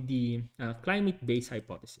problems with the climate-based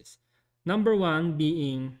hypothesis. Number one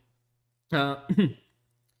being that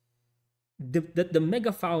the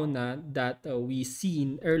megafauna that we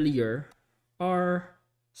seen earlier are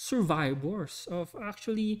survivors of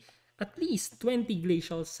actually at least 20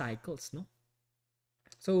 glacial cycles, no?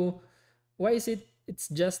 So why is it's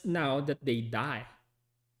just now that they die?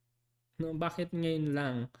 No, bakit ngayon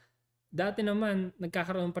lang? Dati naman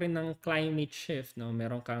nagkakaroon pa rin ng climate shift, no?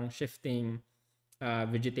 Meron kang shifting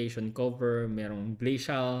vegetation cover, merong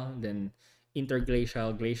glacial, then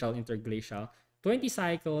interglacial, glacial, interglacial. 20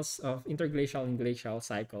 cycles of interglacial and glacial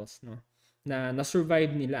cycles, no? Na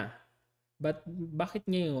survive nila. But bakit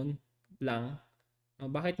ngayon lang?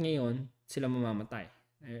 Bakit ngayon sila mamamatay?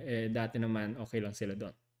 Dati naman okay lang sila doon.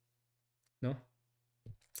 No?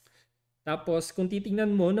 Tapos kung titingnan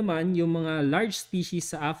mo naman yung mga large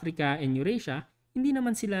species sa Africa and Eurasia, hindi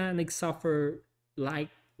naman sila nag-suffer like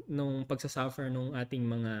nung pagsasuffer nung ating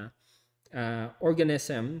mga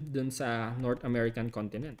organism dun sa North American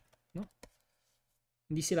continent. No?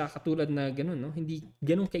 Hindi sila katulad na ganun, no? Hindi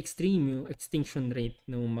ganun ka-extreme yung extinction rate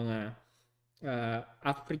ng mga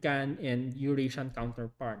African and Eurasian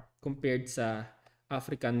counterpart compared sa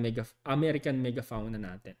American megafauna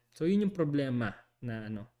natin. So yun yung problema na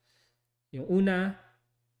ano. Yung una,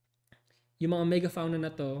 yung mga megafauna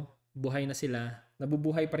na to, buhay na sila,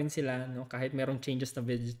 nabubuhay pa rin sila, no? Kahit merong changes na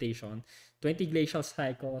vegetation. 20 glacial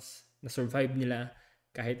cycles na-survive nila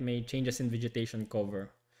kahit may changes in vegetation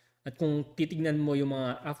cover. At kung titignan mo yung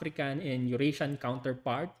mga African and Eurasian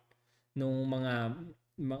counterpart nung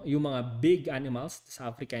yung mga big animals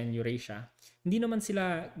sa Africa and Eurasia, hindi naman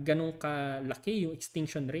sila ganun kalaki yung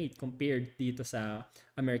extinction rate compared dito sa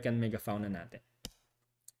American megafauna natin.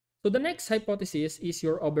 So the next hypothesis is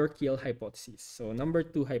your overkill hypothesis. So number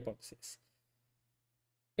 2 hypothesis.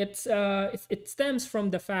 It stems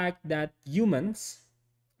from the fact that humans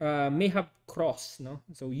may have crossed, no?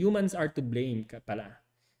 So humans are to blame pala.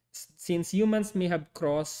 Since humans may have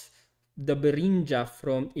crossed the Beringia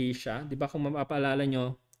from Asia, di ba kung mapapaalala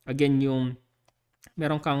nyo, again yung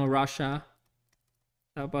meron kang Russia,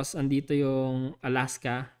 tapos andito yung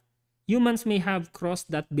Alaska, humans may have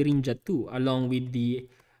crossed that Beringia too, along with the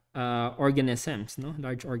organisms, no,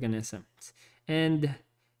 large organisms. And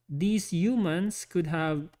these humans could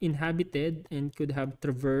have inhabited and could have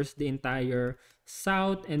traversed the entire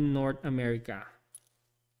South and North America.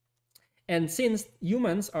 And since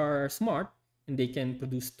humans are smart and they can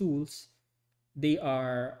produce tools, they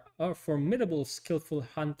are formidable, skillful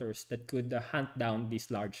hunters that could hunt down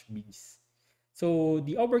these large beasts. So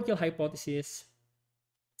the overkill hypothesis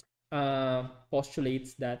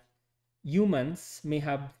postulates that humans may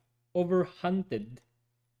have overhunted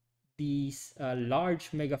these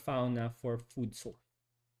large megafauna for food source.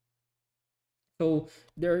 So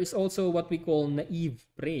there is also what we call naive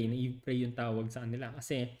prey. Naive prey yung tawag sa kanila.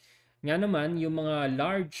 Kasi nga naman, yung mga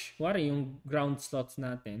large, yung ground sloths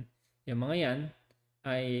natin, yung mga yan,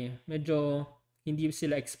 ay medyo hindi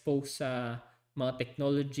sila exposed sa mga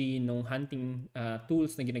technology ng hunting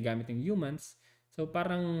tools na ginagamit ng humans. So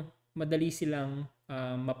parang madali silang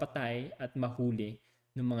mapatay at mahuli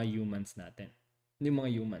ng mga humans natin. Yung mga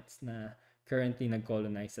humans na currently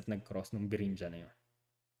nag-colonize at nag-cross ng Beringia na yun.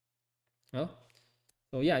 No?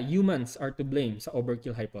 So yeah, humans are to blame sa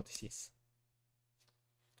overkill hypothesis.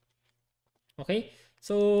 Okay?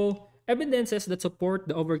 So, evidences that support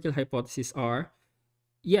the overkill hypothesis are,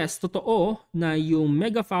 yes, totoo na yung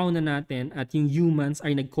megafauna natin at yung humans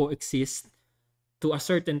ay nag-coexist to a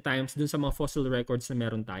certain times dun sa mga fossil records na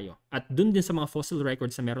meron tayo. At dun din sa mga fossil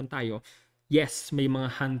records na meron tayo, yes, may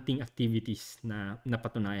mga hunting activities na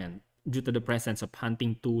napatunayan due to the presence of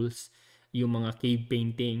hunting tools, yung mga cave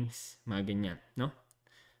paintings, mga ganyan, no?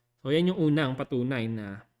 So, yan yung unang patunay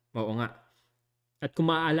na, oo nga. At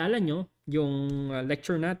kung maaalala nyo, yung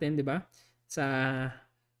lecture natin, di ba? Sa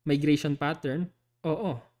migration pattern,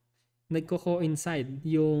 oo, nagko-coincide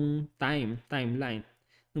yung timeline.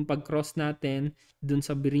 Nung pag-cross natin dun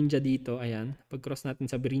sa Beringia dito, ayan, pag-cross natin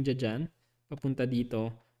sa Beringia dyan, papunta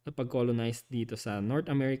dito, at pag-colonize dito sa North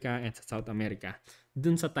America and sa South America,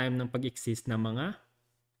 dun sa time ng pag-exist ng mga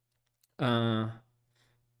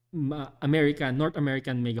North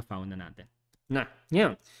American megafauna natin. Na,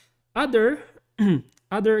 yeah. Other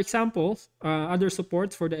examples, other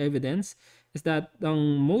supports for the evidence is that the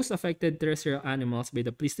most affected terrestrial animals by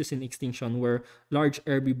the Pleistocene extinction were large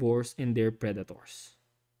herbivores and their predators.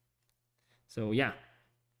 So yeah,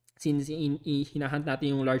 since hinahunt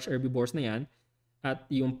natin yung large herbivores na yan, at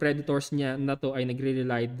yung predators niya na to ay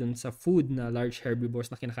nagre-rely dun sa food na large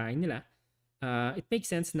herbivores na kinakain nila, it makes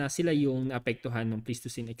sense na sila yung naapektuhan ng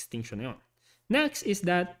Pleistocene extinction na yun. Next is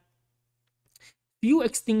that few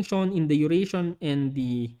extinction in the Eurasian and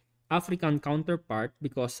the African counterpart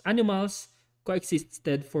because animals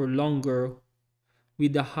coexisted for longer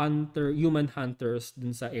with the human hunters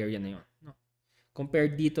dun sa area na yun. No?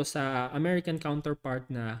 Compared dito sa American counterpart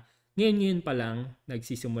na ngayon pa lang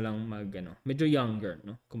nagsisimulang medyo younger,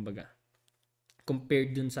 no? Kumbaga.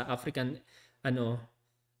 Compared dun sa African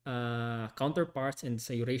counterparts and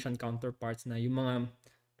sa Eurasian counterparts na yung mga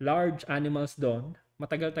large animals doon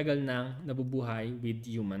matagal-tagal nang nabubuhay with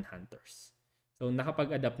human hunters. So,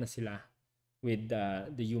 nakapag-adapt na sila with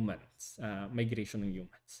the humans, migration ng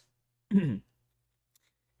humans.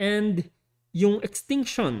 And yung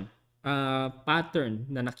extinction pattern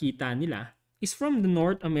na nakita nila is from the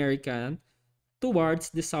North American towards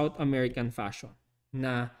the South American fashion.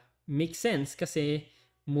 Na makes sense kasi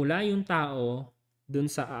mula yung tao dun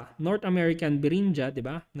sa North American Beringia, di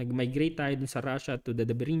ba? Nag-migrate tayo dun sa Russia to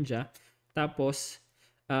the Beringia. Tapos,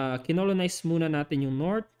 kinolonize muna natin yung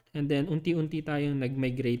north and then unti-unti tayong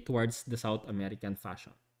nag-migrate towards the South American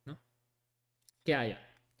fashion. No? Kaya yan.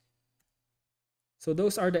 So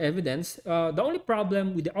those are the evidence. The only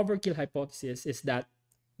problem with the overkill hypothesis is that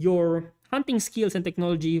your hunting skills and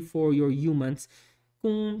technology for your humans,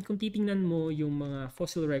 kung titingnan mo yung mga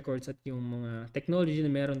fossil records at yung mga technology na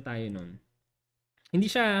meron tayo nun, hindi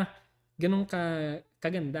siya ganun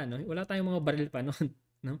kaganda. No? Wala tayong mga baril pa nun.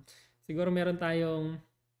 No? Siguro meron tayong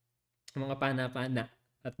mga pana-pana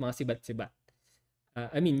at mga sibat-sibat.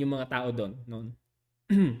 I mean, yung mga tao doon noon.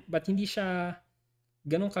 But hindi siya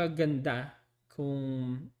ganun kaganda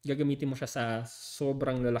kung gagamitin mo siya sa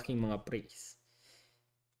sobrang lalaking mga praise.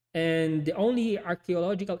 And the only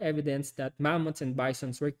archaeological evidence that mammoths and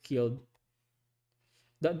bisons were killed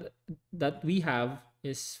that we have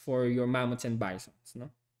is for your mammoths and bisons, no?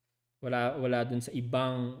 Wala dun sa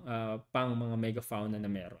ibang pang mga megafauna na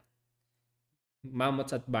meron.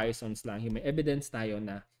 Mammoths at bisons lang yung may evidence tayo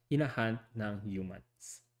na hinahunt ng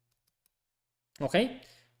humans. Okay?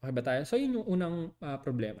 Okay ba tayo? So yun yung unang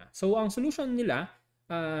problema. So ang solution nila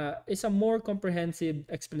is a more comprehensive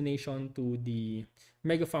explanation to the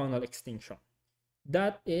megafaunal extinction.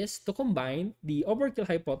 That is to combine the overkill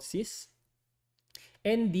hypothesis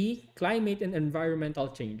and the climate and environmental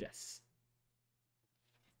changes.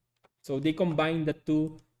 So they combine the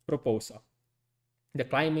two proposals, the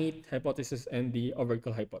climate hypothesis and the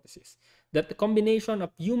overkill hypothesis. That the combination of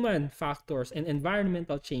human factors and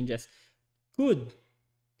environmental changes could,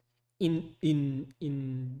 in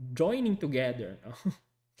joining together,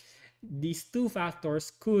 these two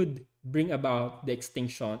factors could bring about the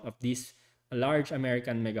extinction of this large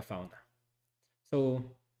American megafauna. So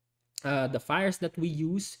the fires that we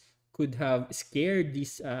use could have scared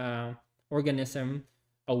this organism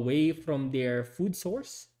away from their food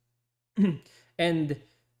source. And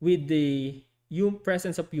with the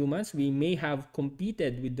presence of humans, we may have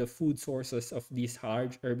competed with the food sources of these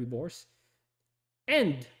large herbivores.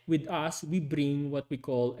 And with us, we bring what we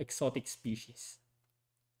call exotic species.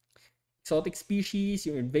 Exotic species,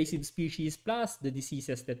 your invasive species, plus the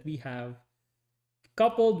diseases that we have,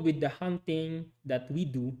 coupled with the hunting that we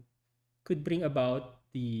do, could bring about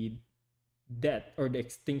the death or the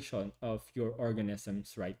extinction of your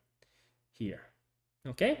organisms right here.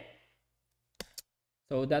 Okay?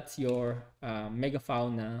 So that's your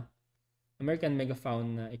megafauna, American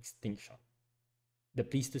megafauna extinction, the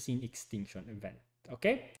Pleistocene extinction event.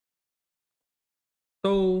 Okay?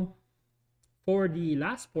 So for the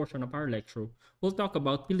last portion of our lecture, we'll talk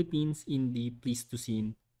about Philippines in the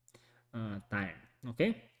Pleistocene time.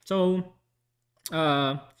 Okay? So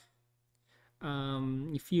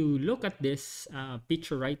if you look at this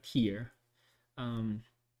picture right here,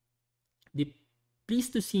 the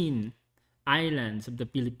Pleistocene islands of the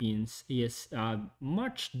Philippines is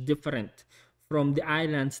much different from the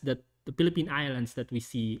Philippine islands that we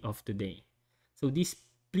see of today. So these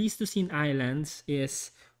Pleistocene islands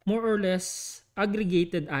is more or less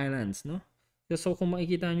aggregated islands, no? So kung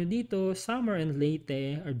makikita nyo dito, Samar and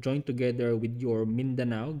Leyte are joined together with your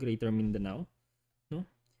Mindanao, Greater Mindanao, no?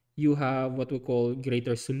 You have what we call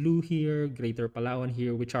Greater Sulu here, Greater Palawan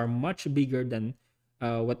here, which are much bigger than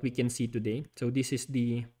what we can see today. So this is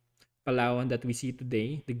the Palawan that we see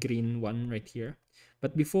today, the green one right here.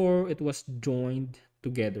 But before it was joined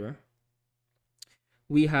together,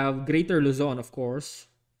 we have Greater Luzon, of course,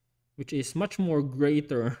 which is much more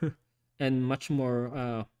greater and much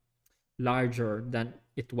more larger than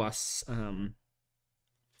it was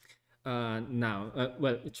now.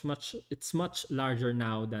 Well, it's much larger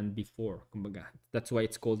now than before. Kumbaga. That's why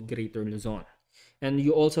it's called Greater Luzon. And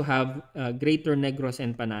you also have Greater Negros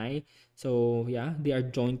and Panay. So yeah, they are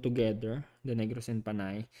joined together, the Negros and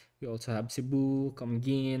Panay. We also have Cebu,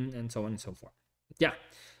 Camguin, and so on and so forth. Yeah,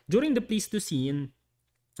 during the Pleistocene,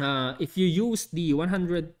 if you use the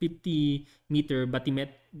 150-meter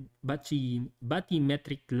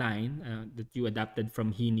bathymetric line that you adapted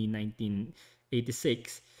from Heaney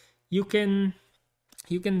 1986, you can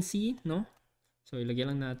see, no? So ilagay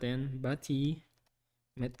lang natin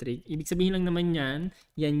bathymetric. Ibig sabihin lang naman yan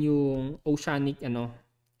yung oceanic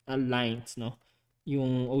lines, no?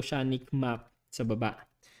 Yung oceanic map sa baba.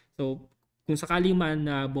 So kung sakali man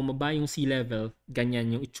na bumaba yung sea level,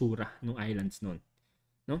 ganyan yung itsura ng islands nun.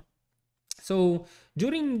 No? So,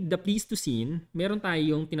 during the Pleistocene, meron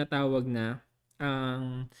tayong tinatawag na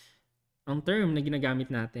ang term na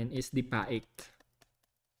ginagamit natin is the PAIC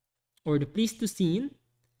or the Pleistocene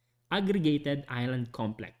Aggregated Island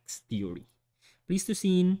Complex Theory.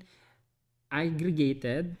 Pleistocene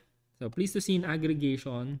Aggregation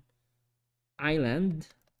Island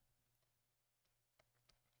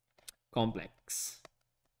Complex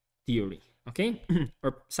Theory. Okay?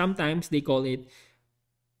 Or sometimes they call it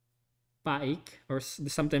PAIC, or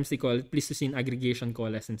sometimes they call it Pleistocene Aggregation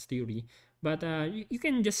Coalescence Theory. But you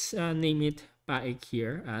can just name it PAIC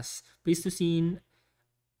here as Pleistocene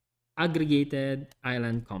Aggregated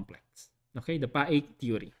Island Complex. Okay, the PAIC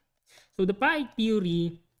theory. So the PAIC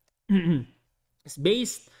theory is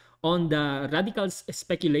based on the radical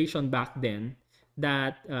speculation back then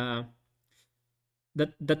that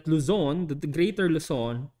that Luzon, that the Greater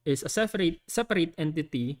Luzon is a separate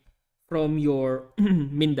entity from your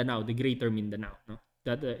Mindanao, the Greater Mindanao. No?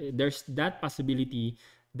 That there's that possibility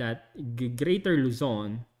that Greater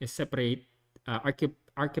Luzon is separate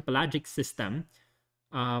archipelagic system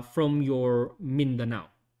from your Mindanao.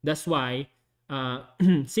 That's why,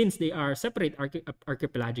 since they are separate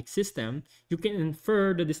archipelagic system, you can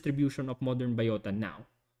infer the distribution of modern biota now,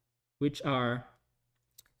 which are,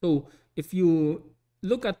 so if you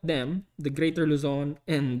look at them, the Greater Luzon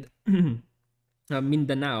and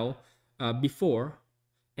Mindanao before,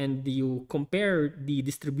 and you compare the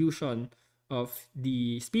distribution of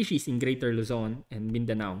the species in Greater Luzon and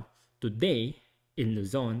Mindanao today, in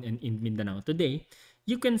Luzon and in Mindanao today,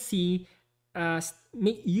 you can see,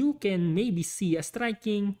 you can maybe see a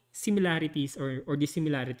striking similarities or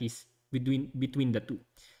dissimilarities between the two,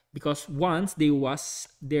 because once they were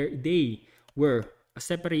a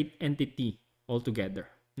separate entity altogether,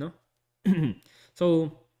 no?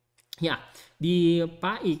 So yeah, the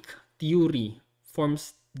Paik theory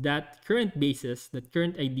forms that current basis, that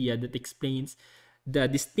current idea that explains the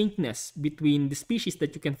distinctness between the species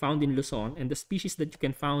that you can find in Luzon and the species that you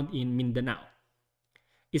can find in Mindanao,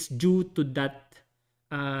 is due to that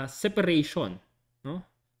separation, no?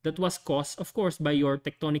 That was caused, of course, by your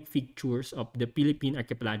tectonic features of the Philippine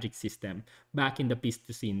archipelagic system back in the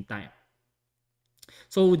Pleistocene time.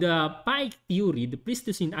 So the Pike theory, the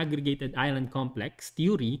Pleistocene aggregated island complex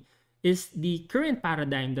theory, is the current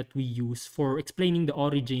paradigm that we use for explaining the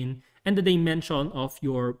origin and the dimension of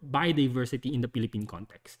your biodiversity in the Philippine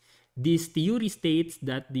context. This theory states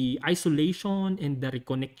that the isolation and the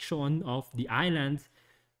reconnection of the islands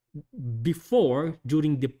before,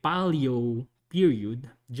 during the Paleo period,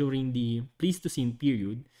 during the Pleistocene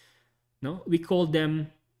period, no, we call them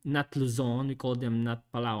not Luzon, we call them not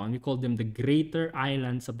Palawan, we call them the greater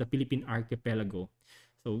islands of the Philippine archipelago.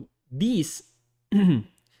 So these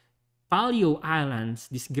Paleo islands,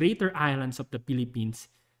 these greater islands of the Philippines,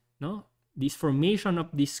 no, this formation of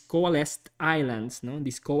these coalesced islands, no,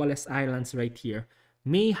 these coalesced islands right here,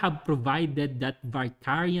 may have provided that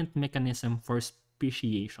vicariant mechanism for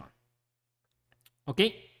speciation.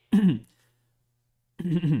 Okay?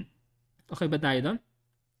 Okay ba tayo doon?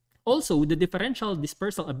 Also, the differential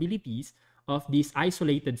dispersal abilities of these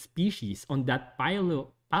isolated species on that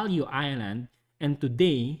Paleo island and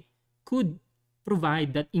today could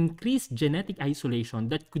provide that increased genetic isolation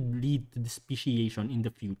that could lead to the speciation in the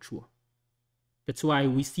future. That's why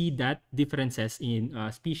we see that differences in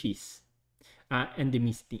species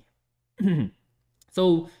endemicity.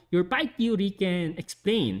 So your Pike theory can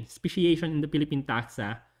explain speciation in the Philippine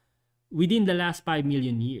taxa within the last 5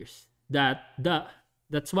 million years.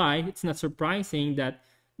 That's why it's not surprising that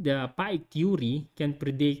the Pike theory can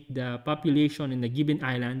predict the population in a given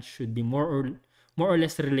island should be more or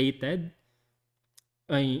less related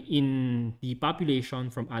in the population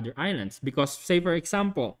from other islands. Because, say for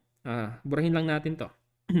example, burahin lang natin to.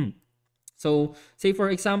 So, say for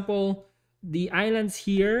example, the islands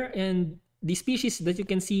here and the species that you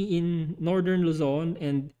can see in northern Luzon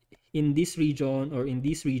and in this region or in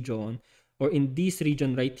this region or in this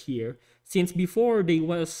region right here, since before they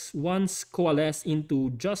was once coalesced into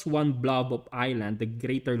just one blob of island, the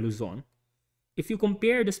Greater Luzon, if you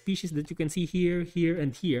compare the species that you can see here, here,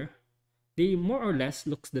 and here, they more or less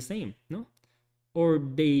looks the same, no? Or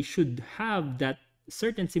they should have that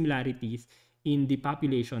certain similarities in the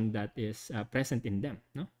population that is present in them,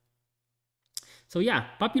 no? So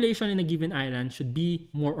yeah, population in a given island should be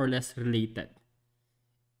more or less related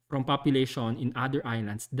from population in other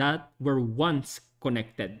islands that were once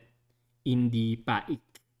connected in the Paik,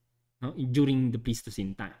 no, during the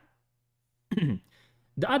Pleistocene time.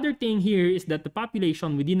 The other thing here is that the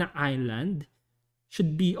population within an island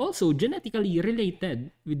should be also genetically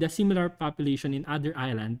related with the similar population in other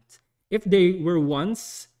islands if they were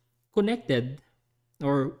once connected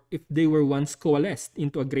or if they were once coalesced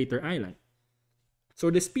into a greater island. So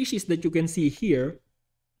the species that you can see here,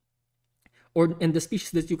 and the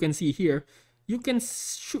species that you can see here,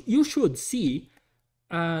 you should see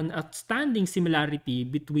an outstanding similarity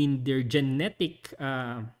between their genetic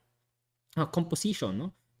composition.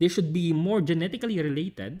 No? They should be more genetically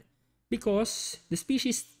related because the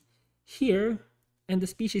species here and the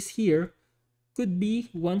species here could be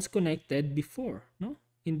once connected before, no?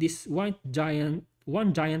 In this one giant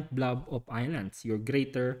blob of islands, your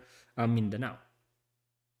greater Mindanao.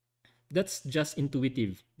 That's just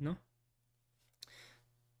intuitive, no?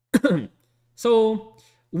 So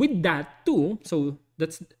with that too, so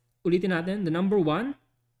that's ulitin natin. The number one,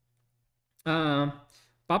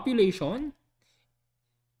 population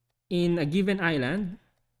in a given island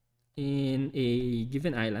in a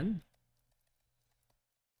given island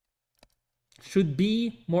should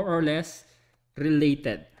be more or less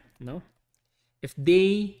related, no? If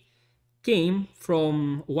they came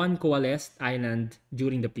from one coalesced island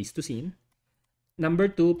during the Pleistocene. Number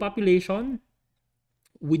two, population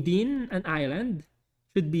within an island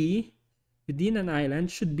should be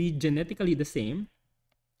genetically the same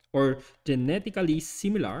or genetically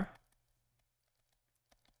similar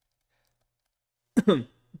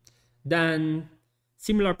than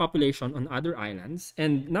similar population on other islands.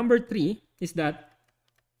 And number three is that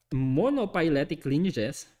monophyletic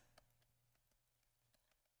lineages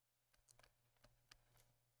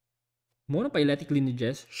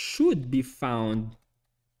should be found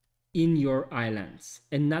in your islands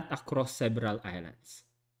and not across several islands.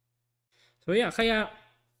 So yeah, kaya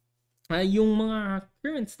yung mga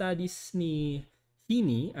current studies ni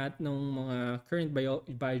Heaney at ng mga current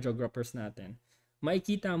biogeographers natin,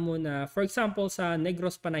 makikita mo na, for example, sa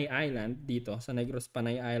Negros Panay Island, dito, sa Negros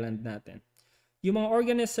Panay Island natin, yung mga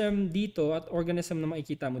organism dito at organism na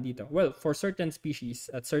makikita mo dito, well, for certain species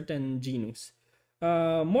at certain genus,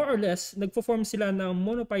 more or less, nagpo-form sila ng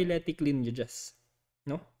monophyletic lineages.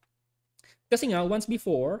 No? Kasi nga, once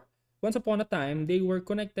upon a time, they were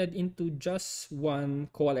connected into just one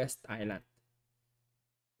coalesced island.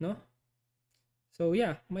 No? So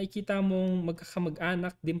yeah, makikita mong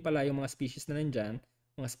magkakamag-anak din pala yung mga species na nandyan,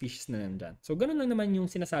 So ganun lang naman yung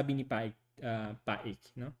sinasabi ni Paik,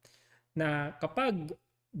 no? Na kapag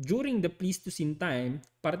during the Pleistocene time,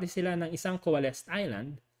 parte sila ng isang coalesced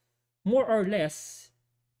island, more or less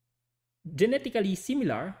genetically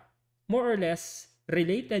similar, more or less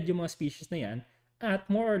related yung mga species na yan, at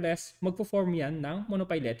more or less magpo-form yan ng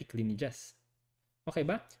monophyletic lineages. Okay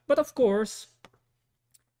ba? But of course,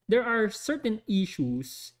 there are certain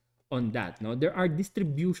issues on that. No, there are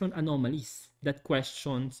distribution anomalies that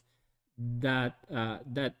questions that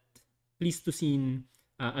Pleistocene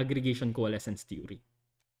aggregation coalescence theory.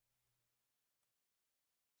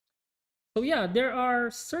 So yeah, there are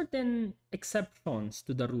certain exceptions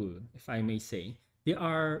to the rule, if I may say. There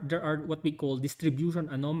are what we call distribution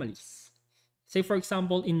anomalies. Say for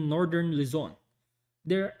example, in northern Luzon,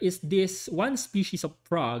 there is this one species of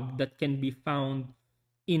frog that can be found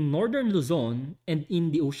in northern Luzon and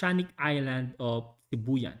in the oceanic island of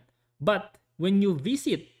Sibuyan. But when you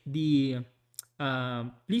visit the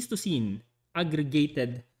Pleistocene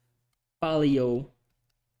aggregated Paleo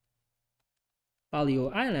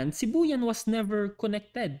Island, Sibuyan was never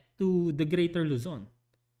connected to the greater Luzon.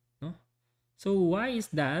 No? So why is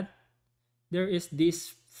that? There is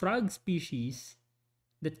this frog species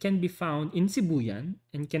that can be found in Sibuyan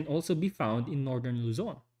and can also be found in northern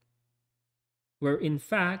Luzon, where in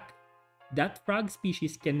fact that frog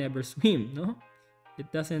species can never swim. No,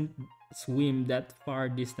 it doesn't swim that far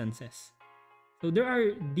distances. So there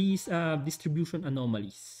are these distribution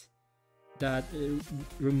anomalies that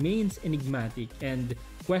remains enigmatic and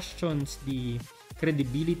questions the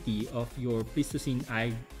credibility of your Pleistocene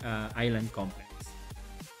island complex.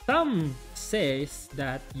 Some says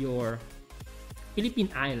that your Philippine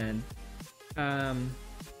island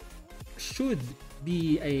should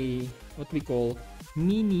be a what we call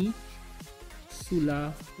mini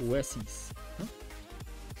Sulawesi. Huh?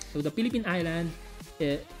 So the Philippine island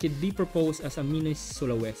could be proposed as a mini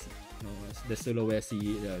Sulawesi. No, as the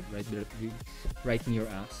Sulawesi right near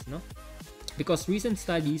us, no? Because recent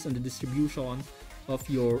studies on the distribution of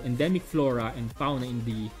your endemic flora and fauna in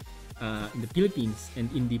the Philippines and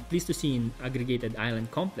in the Pleistocene aggregated island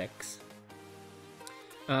complex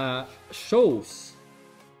shows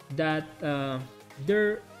that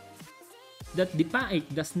that the PAIC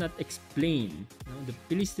does not explain, the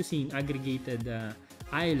Pleistocene aggregated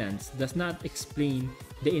islands does not explain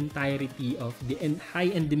the entirety of the high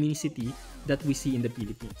endemicity that we see in the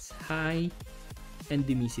Philippines. High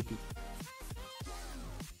endemicity.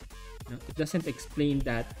 It doesn't explain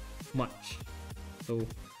that much. So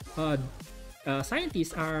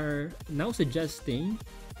scientists are now suggesting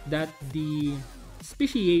that the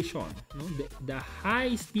speciation, the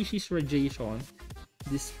high species radiation,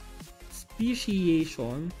 this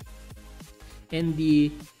speciation and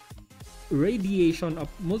the radiation of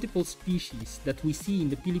multiple species that we see in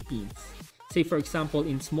the Philippines, say for example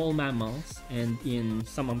in small mammals and in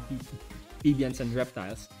some amphibians and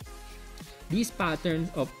reptiles, these patterns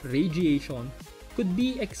of radiation could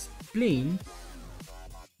be explained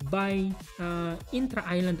by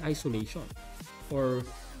intra-island isolation, or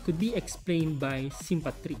could be explained by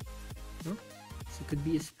sympatry. No? So it could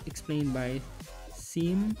be explained by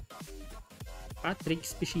sympatric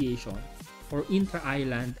speciation or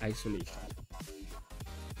intra-island isolation.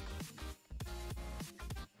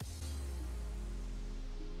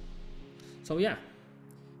 So yeah,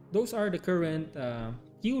 those are the current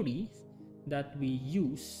theories that we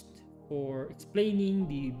used for explaining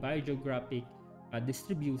the biogeographic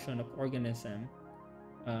distribution of organism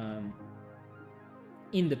um,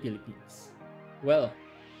 in the Philippines. Well,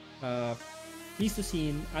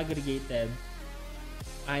 Pleistocene aggregated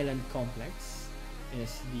island complex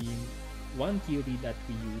is the one theory that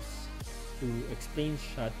we use to explain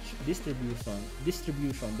such distribution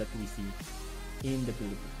that we see in the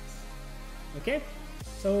Philippines. Okay,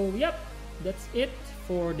 so yep, that's it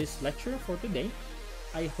for this lecture for today.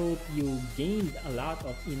 I hope you gained a lot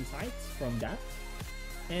of insights from that,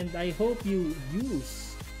 and I hope you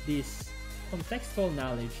use this contextual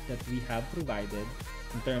knowledge that we have provided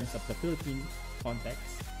in terms of the Philippine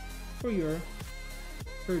context for your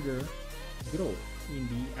further growth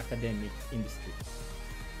in the academic industry.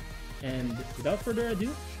 And without further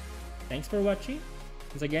ado, thanks for watching.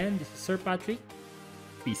 Once again, this is Sir Patrick.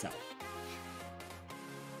 Peace out.